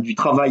recourt à du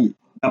travail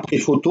après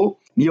photo.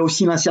 Mais il y a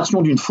aussi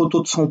l'insertion d'une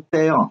photo de son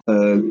père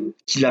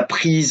qu'il a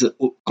prise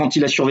quand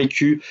il a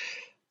survécu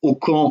au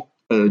camp,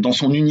 dans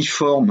son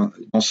uniforme,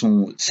 dans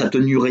sa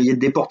tenue rayée de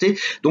déporté.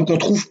 Donc on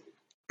trouve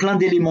plein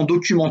d'éléments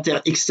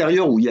documentaires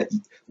extérieurs ou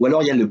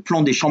alors il y a le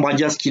plan des chambres à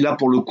gaz qui là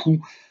pour le coup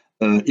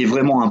est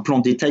vraiment un plan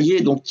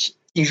détaillé. Donc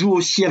il joue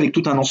aussi avec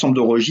tout un ensemble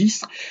de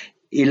registres.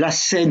 Et la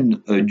scène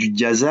du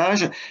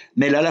gazage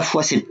mêle à la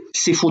fois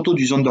ces photos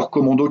du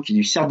Sonderkommando qui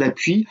lui servent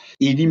d'appui,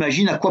 et il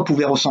imagine à quoi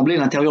pouvait ressembler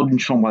l'intérieur d'une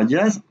chambre à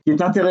gaz. Ce qui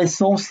est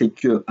intéressant, c'est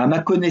que, à ma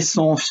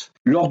connaissance,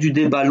 lors du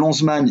débat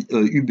Lanzmann,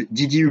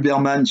 Didier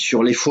Huberman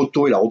sur les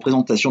photos et la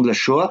représentation de la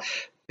Shoah,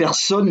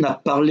 personne n'a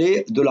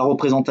parlé de la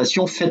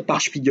représentation faite par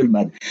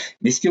Spiegelman.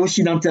 Mais ce qui est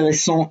aussi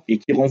d'intéressant et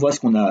qui renvoie à ce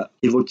qu'on a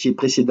évoqué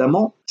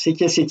précédemment, c'est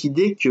qu'il y a cette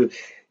idée qu'il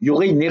y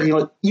aurait une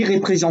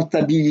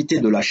irréprésentabilité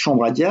de la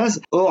chambre à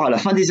gaz. Or, à la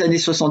fin des années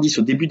 70,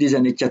 au début des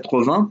années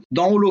 80,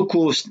 dans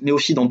Holocaust, mais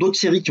aussi dans d'autres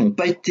séries qui n'ont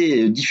pas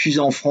été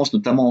diffusées en France,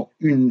 notamment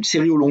une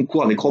série au long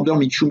cours avec Robert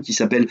Mitchum qui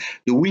s'appelle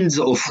The Winds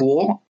of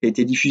War, qui a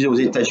été diffusée aux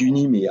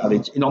États-Unis, mais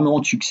avec énormément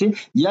de succès,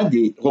 il y a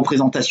des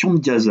représentations de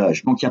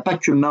gazage. Donc, il n'y a pas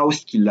que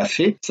Maus qui l'a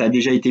fait, ça a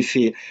déjà été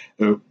fait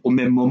au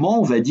même moment,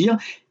 on va dire,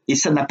 et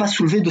ça n'a pas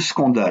soulevé de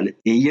scandale.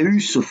 Et il y a eu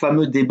ce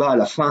fameux débat à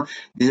la fin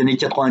des années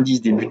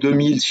 90, début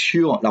 2000,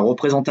 sur la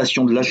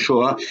représentation de la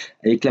Shoah,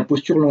 avec la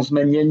posture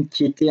lanzmannienne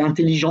qui était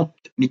intelligente,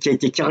 mais qui a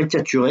été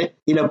caricaturée,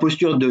 et la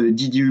posture de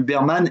Didier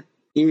Huberman.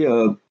 Et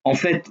en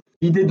fait,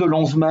 l'idée de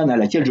Lanzmann, à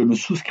laquelle je ne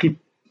souscris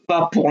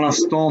pas pour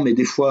l'instant, mais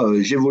des fois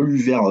j'évolue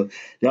vers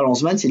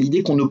Lanzmann, c'est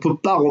l'idée qu'on ne peut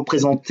pas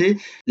représenter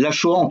la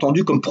Shoah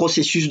entendue comme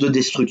processus de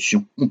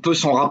destruction. On peut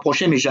s'en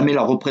rapprocher, mais jamais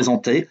la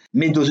représenter.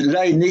 Mais de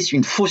là est née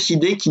une fausse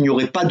idée qu'il n'y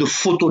aurait pas de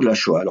photo de la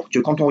Shoah. Alors que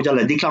quand on regarde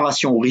la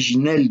déclaration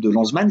originelle de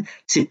Lanzmann,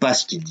 c'est pas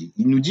ce qu'il dit.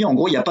 Il nous dit en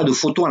gros, il n'y a pas de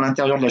photo à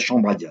l'intérieur de la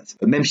chambre à gaz.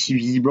 Même si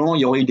visiblement,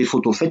 il y aurait eu des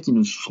photos faites qui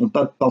ne sont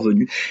pas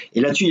parvenues.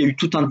 Et là-dessus, il y a eu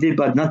tout un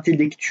débat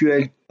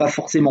d'intellectuels pas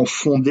forcément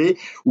fondé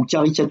ou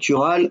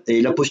caricatural,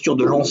 et la posture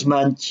de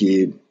Lanzmann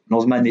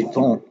Lanzmann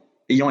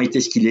ayant été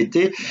ce qu'il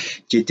était,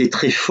 qui était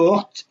très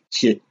forte,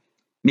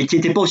 mais qui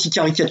n'était pas aussi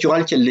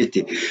caricaturale qu'elle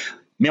l'était.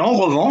 Mais en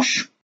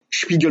revanche,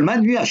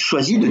 Spiegelman, lui, a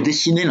choisi de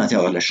dessiner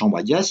l'intérieur de la chambre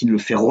à gaz. Il le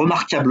fait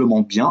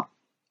remarquablement bien,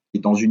 et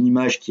dans une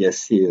image qui est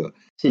assez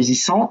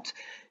saisissante,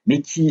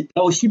 mais qui,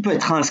 là aussi, peut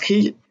être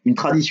inscrit, une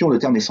tradition, le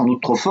terme est sans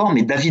doute trop fort,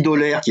 mais David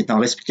Holler, qui est un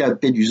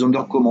rescapé du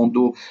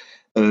Sonderkommando,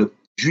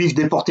 juif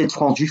déporté de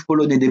France, juif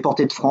polonais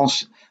déporté de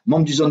France,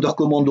 membre du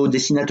Sonderkommando,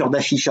 dessinateur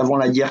d'affiches avant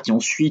la guerre, qui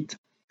ensuite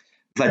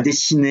va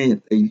dessiner,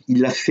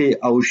 il l'a fait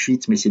à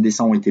Auschwitz, mais ses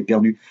dessins ont été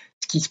perdus,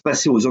 ce qui se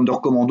passait aux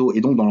Sonderkommando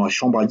et donc dans la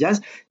chambre à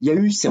gaz. Il y a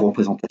eu ces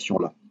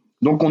représentations-là.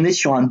 Donc on est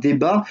sur un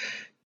débat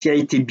qui a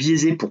été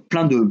biaisé pour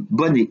plein de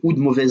bonnes ou de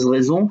mauvaises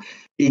raisons,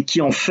 et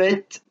qui en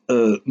fait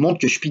montre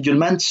que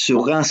Spiegelman se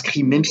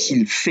réinscrit, même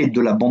s'il fait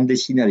de la bande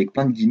dessinée avec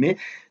plein de guillemets,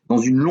 dans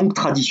une longue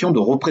tradition de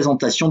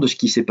représentation de ce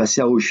qui s'est passé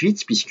à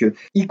Auschwitz, puisque,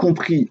 y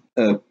compris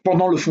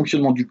pendant le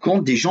fonctionnement du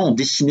camp, des gens ont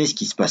dessiné ce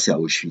qui se passait à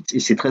Auschwitz. Et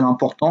c'est très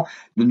important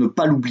de ne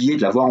pas l'oublier,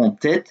 de l'avoir en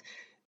tête,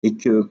 et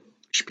que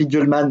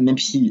Spiegelman, même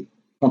si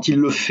quand il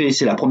le fait,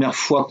 c'est la première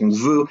fois qu'on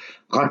veut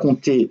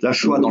raconter la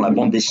Shoah dans la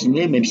bande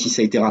dessinée, même si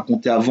ça a été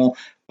raconté avant,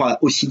 pas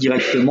aussi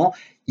directement,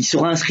 il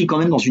sera inscrit quand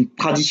même dans une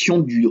tradition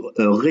du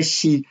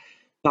récit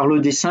par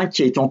le dessin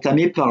qui a été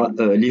entamé par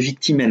les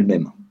victimes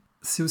elles-mêmes.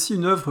 C'est aussi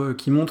une œuvre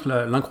qui montre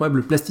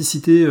l'incroyable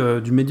plasticité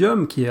du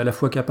médium, qui est à la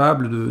fois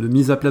capable de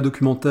mise à plat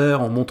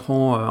documentaire en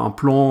montrant un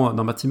plan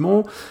d'un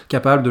bâtiment,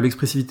 capable de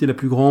l'expressivité la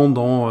plus grande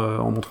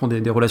en montrant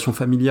des relations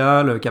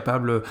familiales,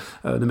 capable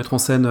de mettre en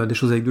scène des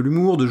choses avec de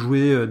l'humour, de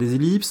jouer des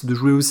ellipses, de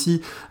jouer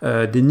aussi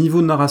des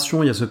niveaux de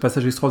narration. Il y a ce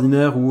passage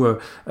extraordinaire où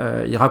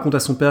il raconte à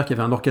son père qu'il y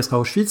avait un orchestre à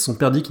Auschwitz. Son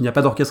père dit qu'il n'y a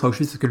pas d'orchestre à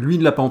Auschwitz parce que lui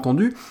ne l'a pas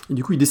entendu. Et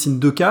du coup, il dessine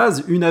 2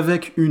 cases, une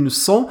avec, une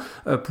sans,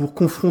 pour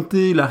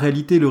confronter la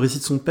réalité, le récit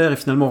de son père et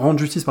finalement rendre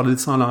justice par le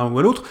dessin à l'un ou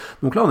à l'autre.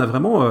 Donc là, on a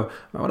vraiment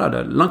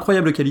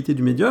l'incroyable qualité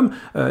du médium,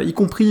 y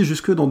compris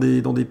jusque dans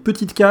des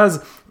petites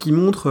cases qui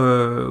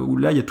montrent où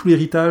là, il y a tout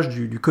l'héritage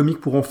du comic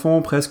pour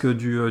enfants, presque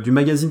du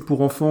magazine pour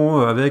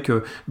enfants, avec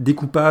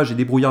découpage et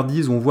des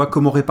brouillardises où on voit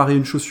comment réparer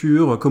une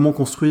chaussure, comment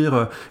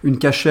construire une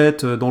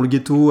cachette dans le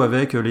ghetto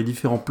avec les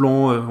différents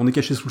plans, on est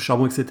caché sous le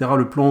charbon, etc.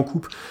 Le plan en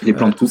coupe,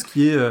 tout ce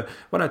qui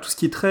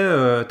est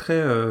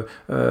très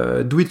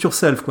do it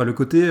yourself, quoi. Le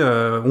côté,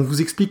 on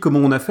vous explique comment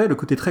on a fait, le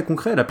côté très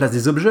concret, la place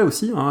des objets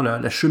aussi, hein,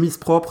 la chemise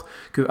propre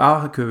que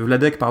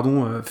Vladek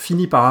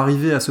finit par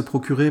arriver à se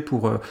procurer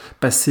pour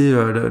passer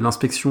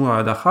l'inspection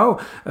à Dachau.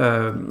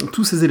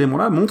 Tous ces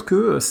éléments-là montrent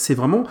que c'est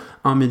vraiment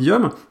un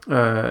médium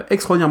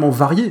extraordinairement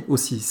varié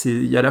aussi.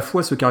 Il y a à la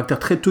fois ce caractère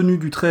très tenu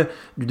du trait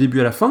du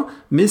début à la fin,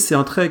 mais c'est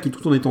un trait qui,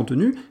 tout en étant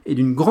tenu, est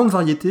d'une grande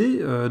variété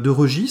de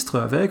registres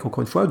avec,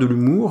 encore une fois, de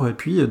l'humour et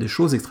puis des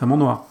choses extrêmement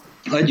noires.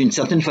 Ouais, d'une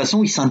certaine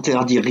façon, il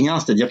s'interdit rien,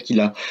 c'est-à-dire qu'il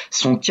a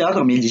son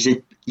cadre, mais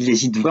il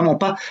n'hésite vraiment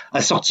pas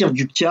à sortir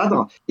du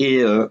cadre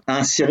et à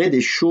insérer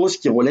des choses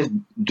qui relèvent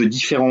de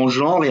différents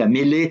genres et à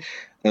mêler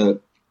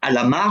à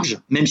la marge,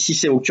 même si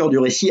c'est au cœur du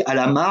récit, à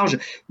la marge,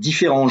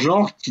 différents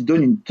genres qui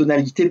donnent une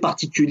tonalité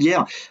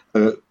particulière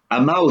à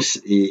Maus.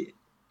 Et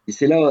Et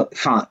c'est là,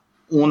 enfin,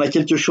 où on a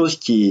quelque chose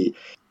qui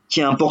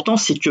est important,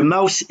 c'est que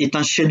Maus est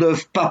un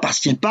chef-d'œuvre pas parce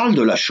qu'il parle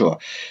de la Shoah,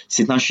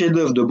 c'est un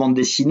chef-d'œuvre de bande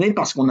dessinée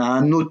parce qu'on a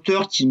un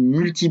auteur qui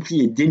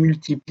multiplie et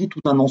démultiplie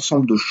tout un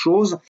ensemble de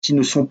choses qui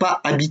ne sont pas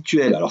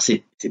habituelles. Alors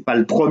c'est pas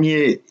le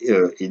premier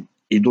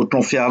et d'autres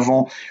l'ont fait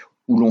avant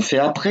ou l'ont fait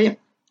après,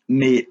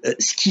 mais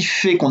ce qui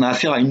fait qu'on a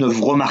affaire à une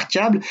œuvre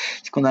remarquable,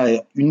 c'est qu'on a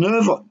une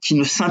œuvre qui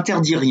ne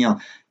s'interdit rien,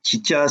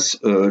 qui casse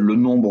le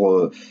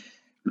nombre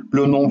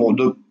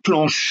de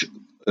planches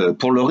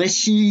pour le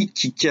récit,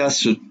 qui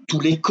casse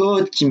tous les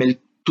codes, qui mêle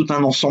tout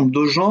un ensemble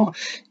de genres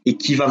et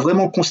qui va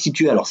vraiment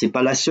constituer, alors c'est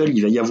pas la seule,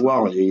 il va y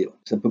avoir, et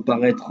ça peut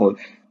paraître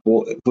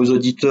pour vos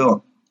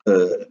auditeurs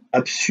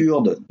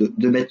absurde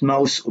de mettre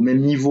Maus au même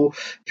niveau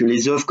que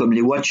les œuvres comme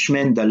les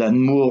Watchmen d'Alan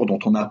Moore dont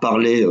on a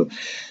parlé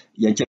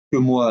il y a quelques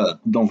mois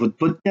dans votre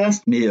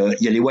podcast, mais il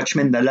y a les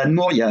Watchmen d'Alan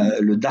Moore, il y a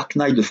le Dark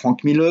Knight de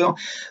Frank Miller,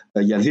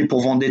 il y avait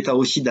pour Vendetta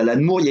aussi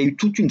d'Alan Moore, il y a eu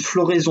toute une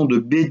floraison de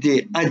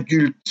BD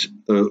adultes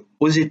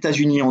aux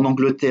États-Unis et en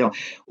Angleterre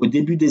au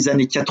début des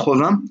années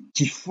 80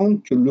 qui font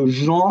que le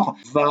genre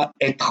va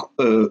être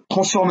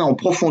transformé en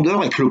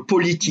profondeur et que le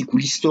politique ou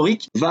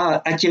l'historique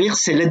va acquérir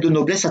ses lettres de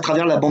noblesse à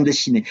travers la bande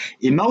dessinée.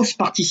 Et Maus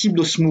participe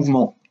de ce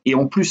mouvement. Et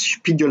en plus,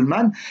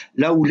 Spiegelman,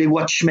 là où les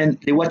Watchmen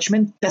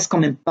cassent quand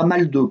même pas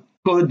mal de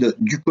codes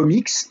du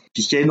comics,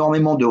 puisqu'il y a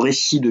énormément de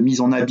récits de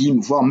mise en abîme,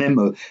 voire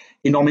même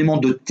énormément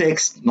de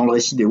textes dans le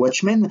récit des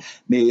Watchmen,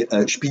 mais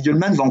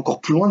Spiegelman va encore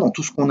plus loin dans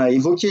tout ce qu'on a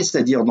évoqué,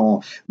 c'est-à-dire dans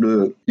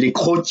les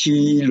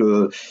croquis,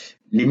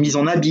 les mises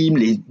en abîme,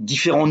 les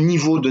différents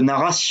niveaux de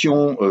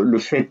narration, le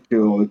fait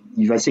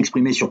qu'il va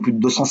s'exprimer sur plus de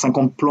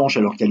 250 planches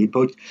alors qu'à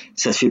l'époque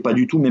ça se fait pas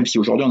du tout, même si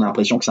aujourd'hui on a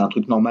l'impression que c'est un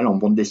truc normal en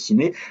bande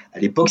dessinée. À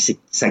l'époque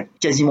ça a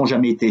quasiment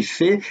jamais été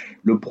fait.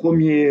 Le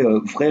premier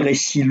vrai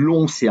récit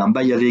long, c'est Un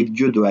bail avec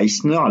Dieu de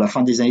Eisner à la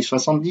fin des années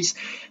 70.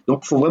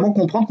 Donc il faut vraiment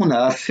comprendre qu'on a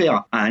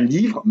affaire à un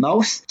livre,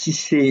 Maus, qui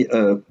s'est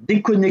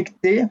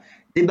déconnecté,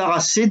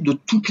 débarrassé de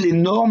toutes les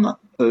normes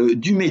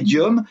du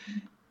médium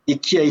et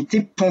qui a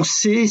été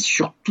pensé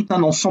sur tout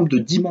un ensemble de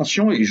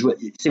dimensions, et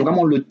c'est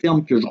vraiment le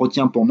terme que je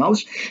retiens pour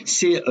Maus,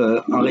 c'est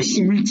un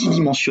récit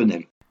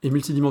multidimensionnel. Et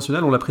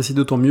multidimensionnel, on l'apprécie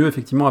d'autant mieux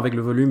effectivement avec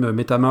le volume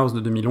MetaMaus de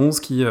 2011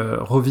 qui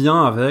revient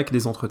avec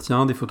des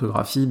entretiens, des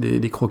photographies,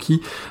 des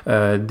croquis,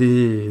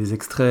 des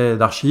extraits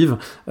d'archives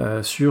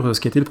sur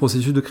ce qu'était le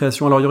processus de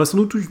création. Alors il y aurait sans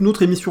doute une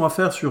autre émission à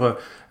faire sur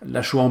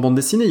la Shoah en bande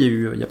dessinée. Il y a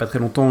eu il n'y a pas très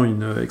longtemps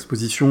une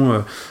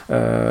exposition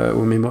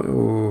au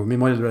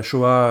mémorial de la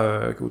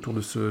Shoah autour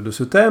de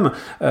ce thème.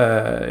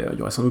 Il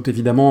y aurait sans doute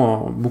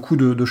évidemment beaucoup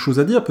de choses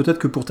à dire. Peut-être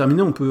que pour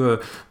terminer, on peut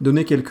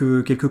donner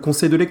quelques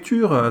conseils de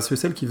lecture à ceux et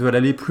celles qui veulent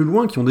aller plus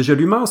loin, qui ont déjà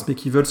lu Maus, mais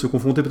qui veulent se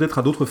confronter peut-être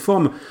à d'autres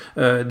formes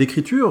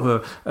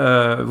d'écriture.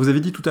 Vous avez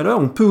dit tout à l'heure,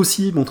 on peut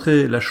aussi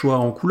montrer la Shoah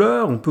en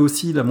couleur, on peut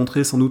aussi la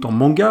montrer sans doute en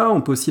manga,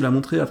 on peut aussi la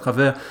montrer à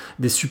travers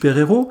des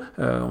super-héros.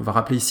 On va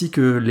rappeler ici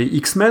que les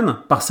X-Men,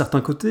 par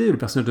certains côtés, le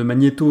personnage de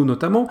Magneto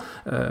notamment,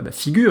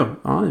 figurent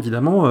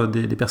évidemment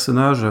des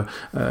personnages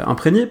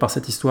imprégnés par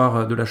cette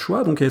histoire de la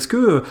Shoah. Donc est-ce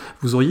que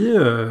vous auriez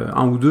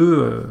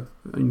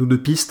une ou deux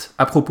pistes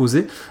à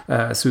proposer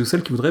à ceux ou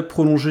celles qui voudraient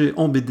prolonger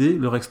en BD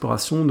leur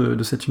exploration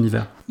de cet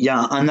univers? Il y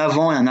a un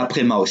avant et un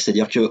après Maus,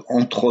 c'est-à-dire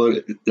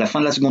qu'entre la fin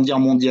de la Seconde Guerre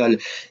mondiale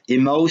et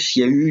Maus, il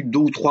y a eu 2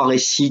 ou 3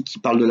 récits qui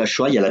parlent de la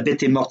Shoah. Il y a La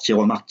Bête est morte qui est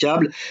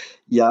remarquable.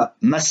 Il y a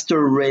Master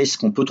Race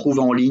qu'on peut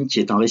trouver en ligne, qui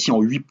est un récit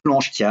en 8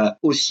 planches qui a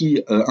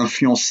aussi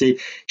influencé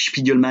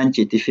Spiegelman,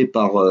 qui a été fait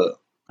par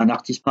un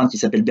artiste peintre qui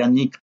s'appelle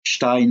Bernie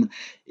Stein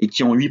et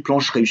qui en 8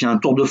 planches réussit un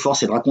tour de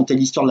force et de raconter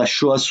l'histoire de la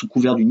Shoah sous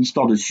couvert d'une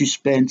histoire de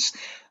suspense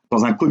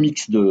dans un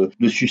comics de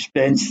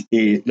suspense,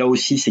 et là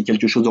aussi c'est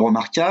quelque chose de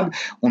remarquable.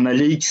 On a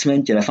les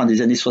X-Men qui à la fin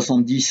des années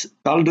 70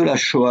 parlent de la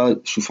Shoah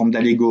sous forme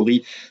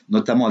d'allégorie,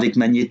 notamment avec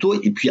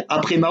Magneto, et puis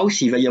après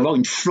Maus il va y avoir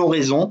une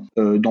floraison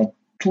dans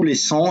tous les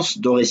sens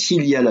de récits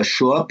liés à la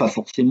Shoah, pas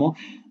forcément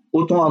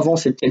autant avant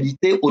cette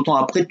qualité, autant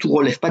après tout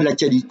relève pas de la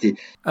qualité.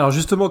 Alors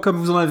justement, comme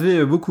vous en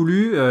avez beaucoup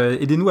lu,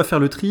 aidez-nous à faire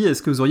le tri.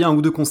 Est-ce que vous auriez un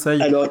ou deux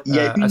conseils? Alors il y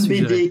a une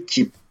BD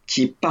qui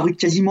est parue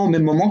quasiment au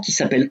même moment, qui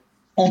s'appelle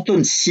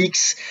Anton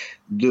Six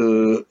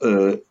de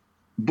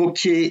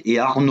Bocquet et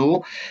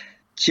Arnaud,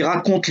 qui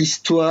raconte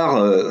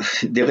l'histoire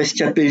des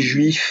rescapés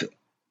juifs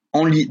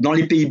dans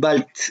les pays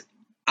baltes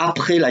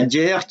après la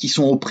guerre, qui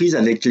sont aux prises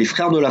avec les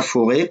frères de la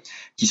forêt,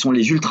 qui sont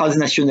les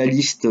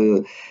ultranationalistes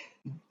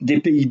des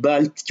pays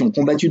baltes qui ont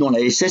combattu dans la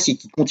SS et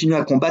qui continuent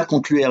à combattre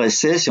contre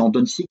l'URSS. Et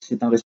Anton Six,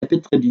 c'est un rescapé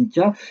de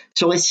Treblinka.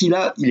 Ce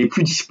récit-là, il est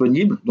plus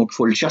disponible, donc il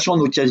faut le chercher en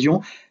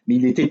occasion, mais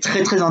il était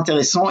très très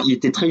intéressant, il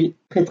était très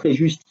très très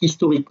juste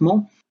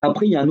historiquement.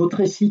 Après, il y a un autre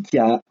récit qui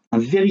a un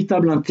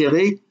véritable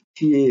intérêt,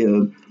 qui est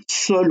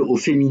Seul au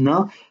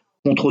féminin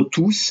contre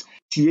tous,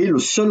 qui est le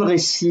seul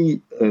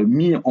récit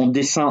mis en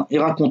dessin et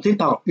raconté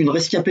par une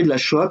rescapée de la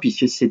Shoah,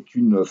 puisque c'est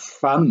une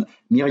femme,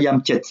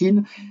 Myriam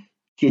Katyn,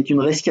 qui est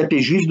une rescapée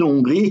juive de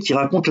Hongrie et qui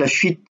raconte la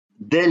fuite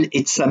d'elle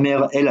et de sa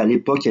mère, elle à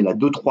l'époque, elle a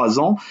 2-3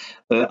 ans,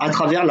 à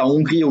travers la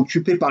Hongrie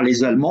occupée par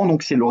les Allemands.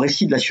 Donc c'est le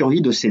récit de la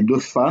survie de ces deux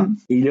femmes.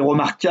 Et il est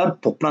remarquable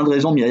pour plein de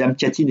raisons. Myriam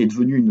Katine est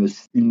devenue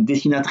une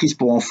dessinatrice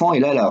pour enfants, et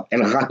là,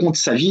 elle raconte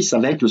sa vie. Ça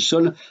va être le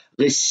seul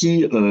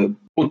récit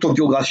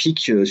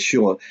autobiographique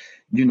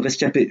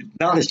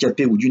d'un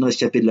rescapé ou d'une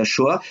rescapée de la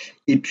Shoah.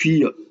 Et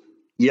puis,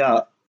 il y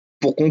a,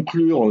 pour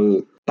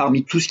conclure,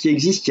 parmi tout ce qui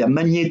existe, il y a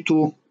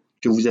Magnéto,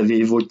 que vous avez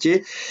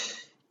évoqué,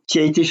 qui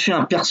a été fait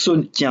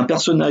qui est un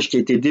personnage qui a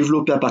été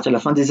développé à partir de la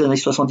fin des années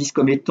 70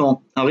 comme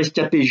étant un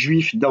rescapé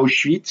juif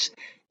d'Auschwitz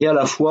et à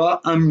la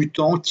fois un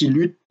mutant qui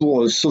lutte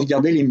pour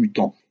sauvegarder les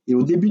mutants. Et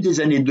au début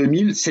des années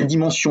 2000, cette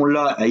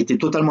dimension-là a été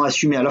totalement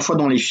assumée à la fois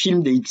dans les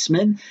films des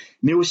X-Men,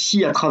 mais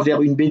aussi à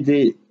travers une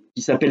BD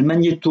qui s'appelle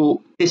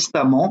Magnéto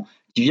Testament,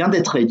 qui vient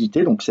d'être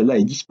éditée, donc celle-là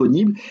est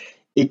disponible,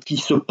 et qui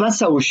se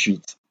passe à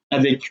Auschwitz,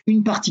 avec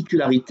une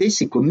particularité,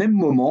 c'est qu'au même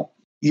moment,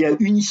 il y a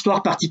une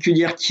histoire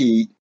particulière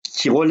qui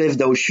relève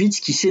d'Auschwitz,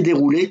 qui s'est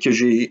déroulée, que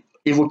j'ai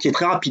évoquée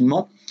très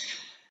rapidement.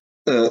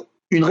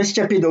 Une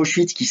rescapée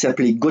d'Auschwitz qui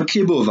s'appelait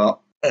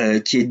Gottliebova,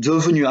 qui est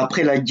devenue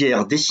après la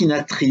guerre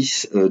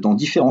dessinatrice dans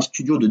différents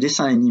studios de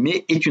dessin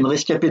animé, est une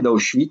rescapée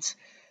d'Auschwitz,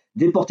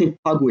 déportée de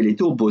Prague où elle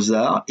était aux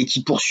Beaux-Arts, et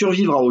qui, pour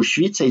survivre à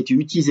Auschwitz, a été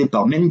utilisée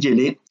par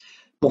Mengele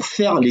pour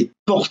faire les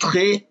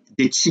portraits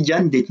des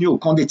tziganes détenus au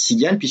camp des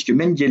tziganes, puisque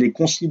Mengele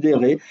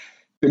considérait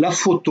que la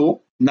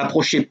photo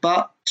n'approchait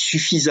pas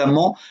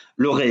suffisamment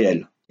le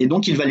réel. Et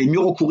donc, il valait mieux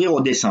recourir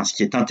au dessin. Ce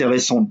qui est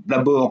intéressant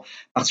d'abord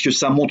parce que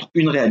ça montre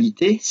une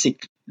réalité, c'est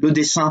que le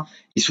dessin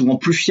est souvent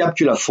plus fiable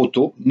que la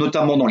photo,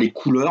 notamment dans les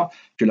couleurs,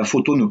 que la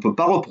photo ne peut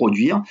pas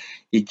reproduire,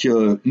 et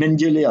que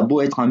Mengele a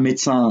beau être un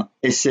médecin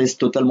SS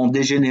totalement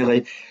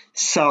dégénéré,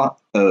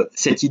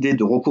 cette idée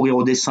de recourir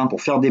au dessin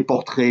pour faire des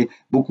portraits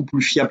beaucoup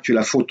plus fiables que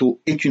la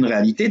photo est une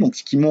réalité. Donc,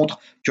 ce qui montre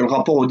que le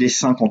rapport au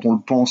dessin, quand on le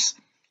pense,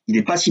 il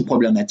n'est pas si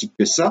problématique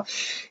que ça.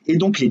 Et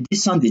donc, les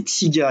dessins des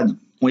tziganes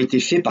ont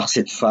été faits par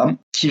cette femme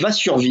qui va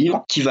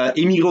survivre, qui va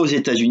émigrer aux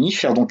États-Unis,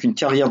 faire donc une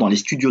carrière dans les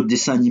studios de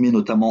dessin animé,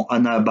 notamment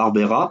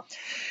Hanna-Barbera,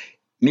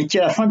 mais qui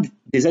à la fin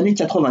des années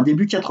 80,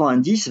 début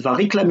 90, va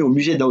réclamer au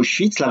musée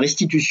d'Auschwitz la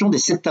restitution des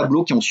 7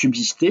 tableaux qui ont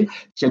subsisté,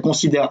 qu'elle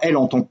considère, elle,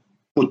 en tant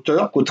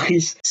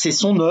qu'autrice, c'est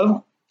son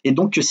œuvre, et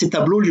donc que ces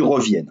tableaux lui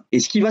reviennent. Et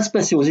ce qui va se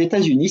passer aux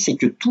États-Unis, c'est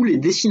que tous les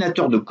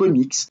dessinateurs de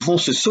comics vont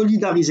se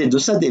solidariser de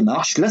sa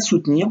démarche, la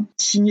soutenir,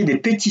 signer des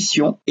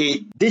pétitions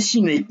et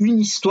dessiner une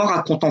histoire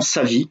racontant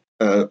sa vie,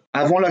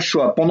 avant la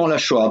Shoah, pendant la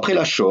Shoah, après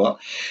la Shoah,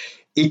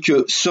 et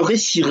que ce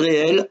récit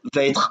réel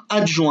va être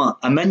adjoint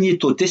à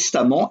Magnéto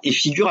Testament et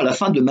figure à la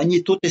fin de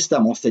Magnéto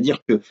Testament. C'est-à-dire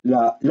que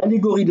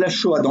l'allégorie de la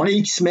Shoah dans les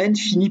X-Men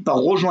finit par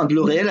rejoindre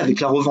le réel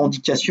avec la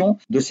revendication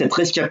de cette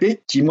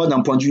rescapée qui, moi, d'un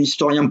point de vue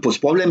historien, me pose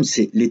problème.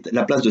 C'est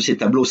la place de ces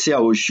tableaux, c'est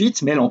à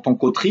Auschwitz, mais elle, en tant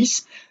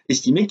qu'autrice,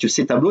 estimait que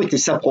ces tableaux étaient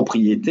sa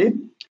propriété.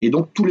 Et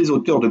donc, tous les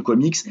auteurs de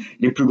comics,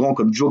 les plus grands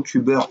comme Joe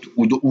Kubert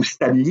ou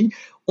Stan Lee,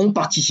 ont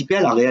participé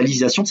à la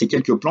réalisation de ces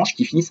quelques planches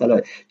qui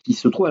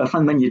se trouvent à la fin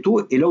de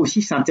Magnéto. Et là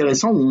aussi, c'est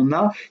intéressant, où on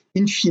a,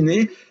 in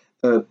fine,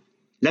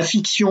 la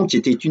fiction, qui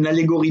était une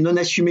allégorie non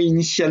assumée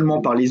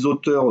initialement par les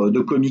auteurs de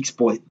comics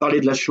pour parler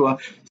de la Shoah,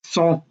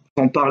 sans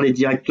en parler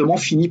directement,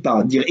 finit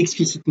par dire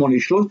explicitement les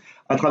choses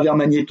à travers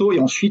Magnéto, et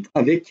ensuite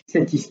avec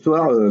cette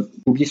histoire, j'ai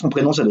oublié son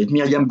prénom, ça doit être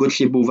Myriam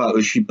Gottliebova,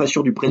 je suis pas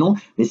sûr du prénom,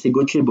 mais c'est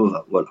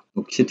Gottliebova, voilà.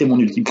 Donc c'était mon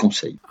ultime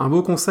conseil. Un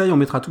beau conseil, on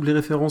mettra toutes les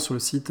références sur le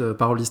site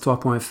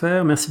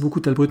parolehistoire.fr. Merci beaucoup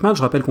Tal Brutman,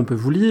 je rappelle qu'on peut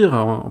vous lire,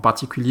 en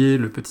particulier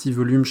le petit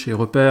volume chez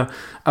Repère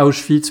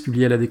Auschwitz,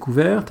 publié à la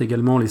découverte,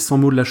 également les 100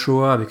 mots de la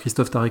Shoah avec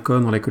Christophe Tarikon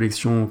dans la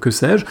collection Que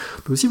sais-je.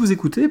 On peut aussi vous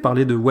écouter,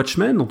 parler de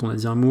Watchmen, dont on a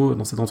dit un mot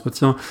dans cet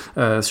entretien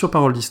sur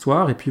Parole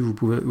d'Histoire, et puis vous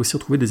pouvez aussi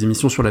retrouver des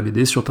émissions sur la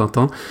BD, sur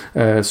Tintin,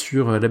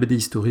 sur la BD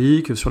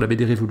historique, sur la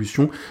BD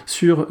Révolution,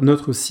 sur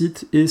notre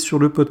site et sur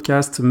le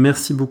podcast.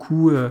 Merci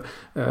beaucoup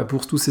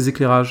pour tous ces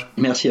éclairages.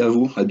 Merci à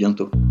vous, à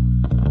bientôt.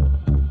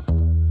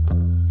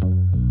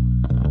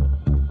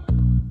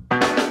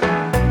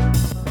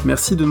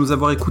 Merci de nous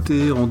avoir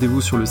écoutés.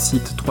 Rendez-vous sur le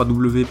site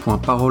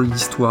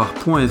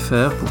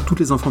www.paroledhistoire.fr pour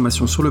toutes les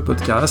informations sur le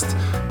podcast,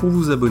 pour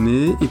vous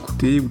abonner,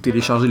 écouter ou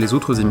télécharger les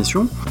autres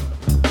émissions.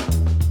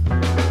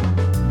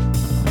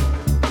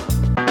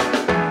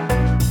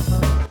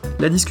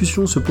 La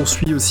discussion se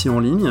poursuit aussi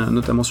en ligne,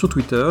 notamment sur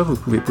Twitter. Vous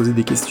pouvez poser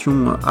des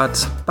questions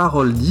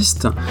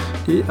 @paroledist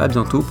et à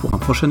bientôt pour un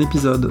prochain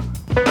épisode.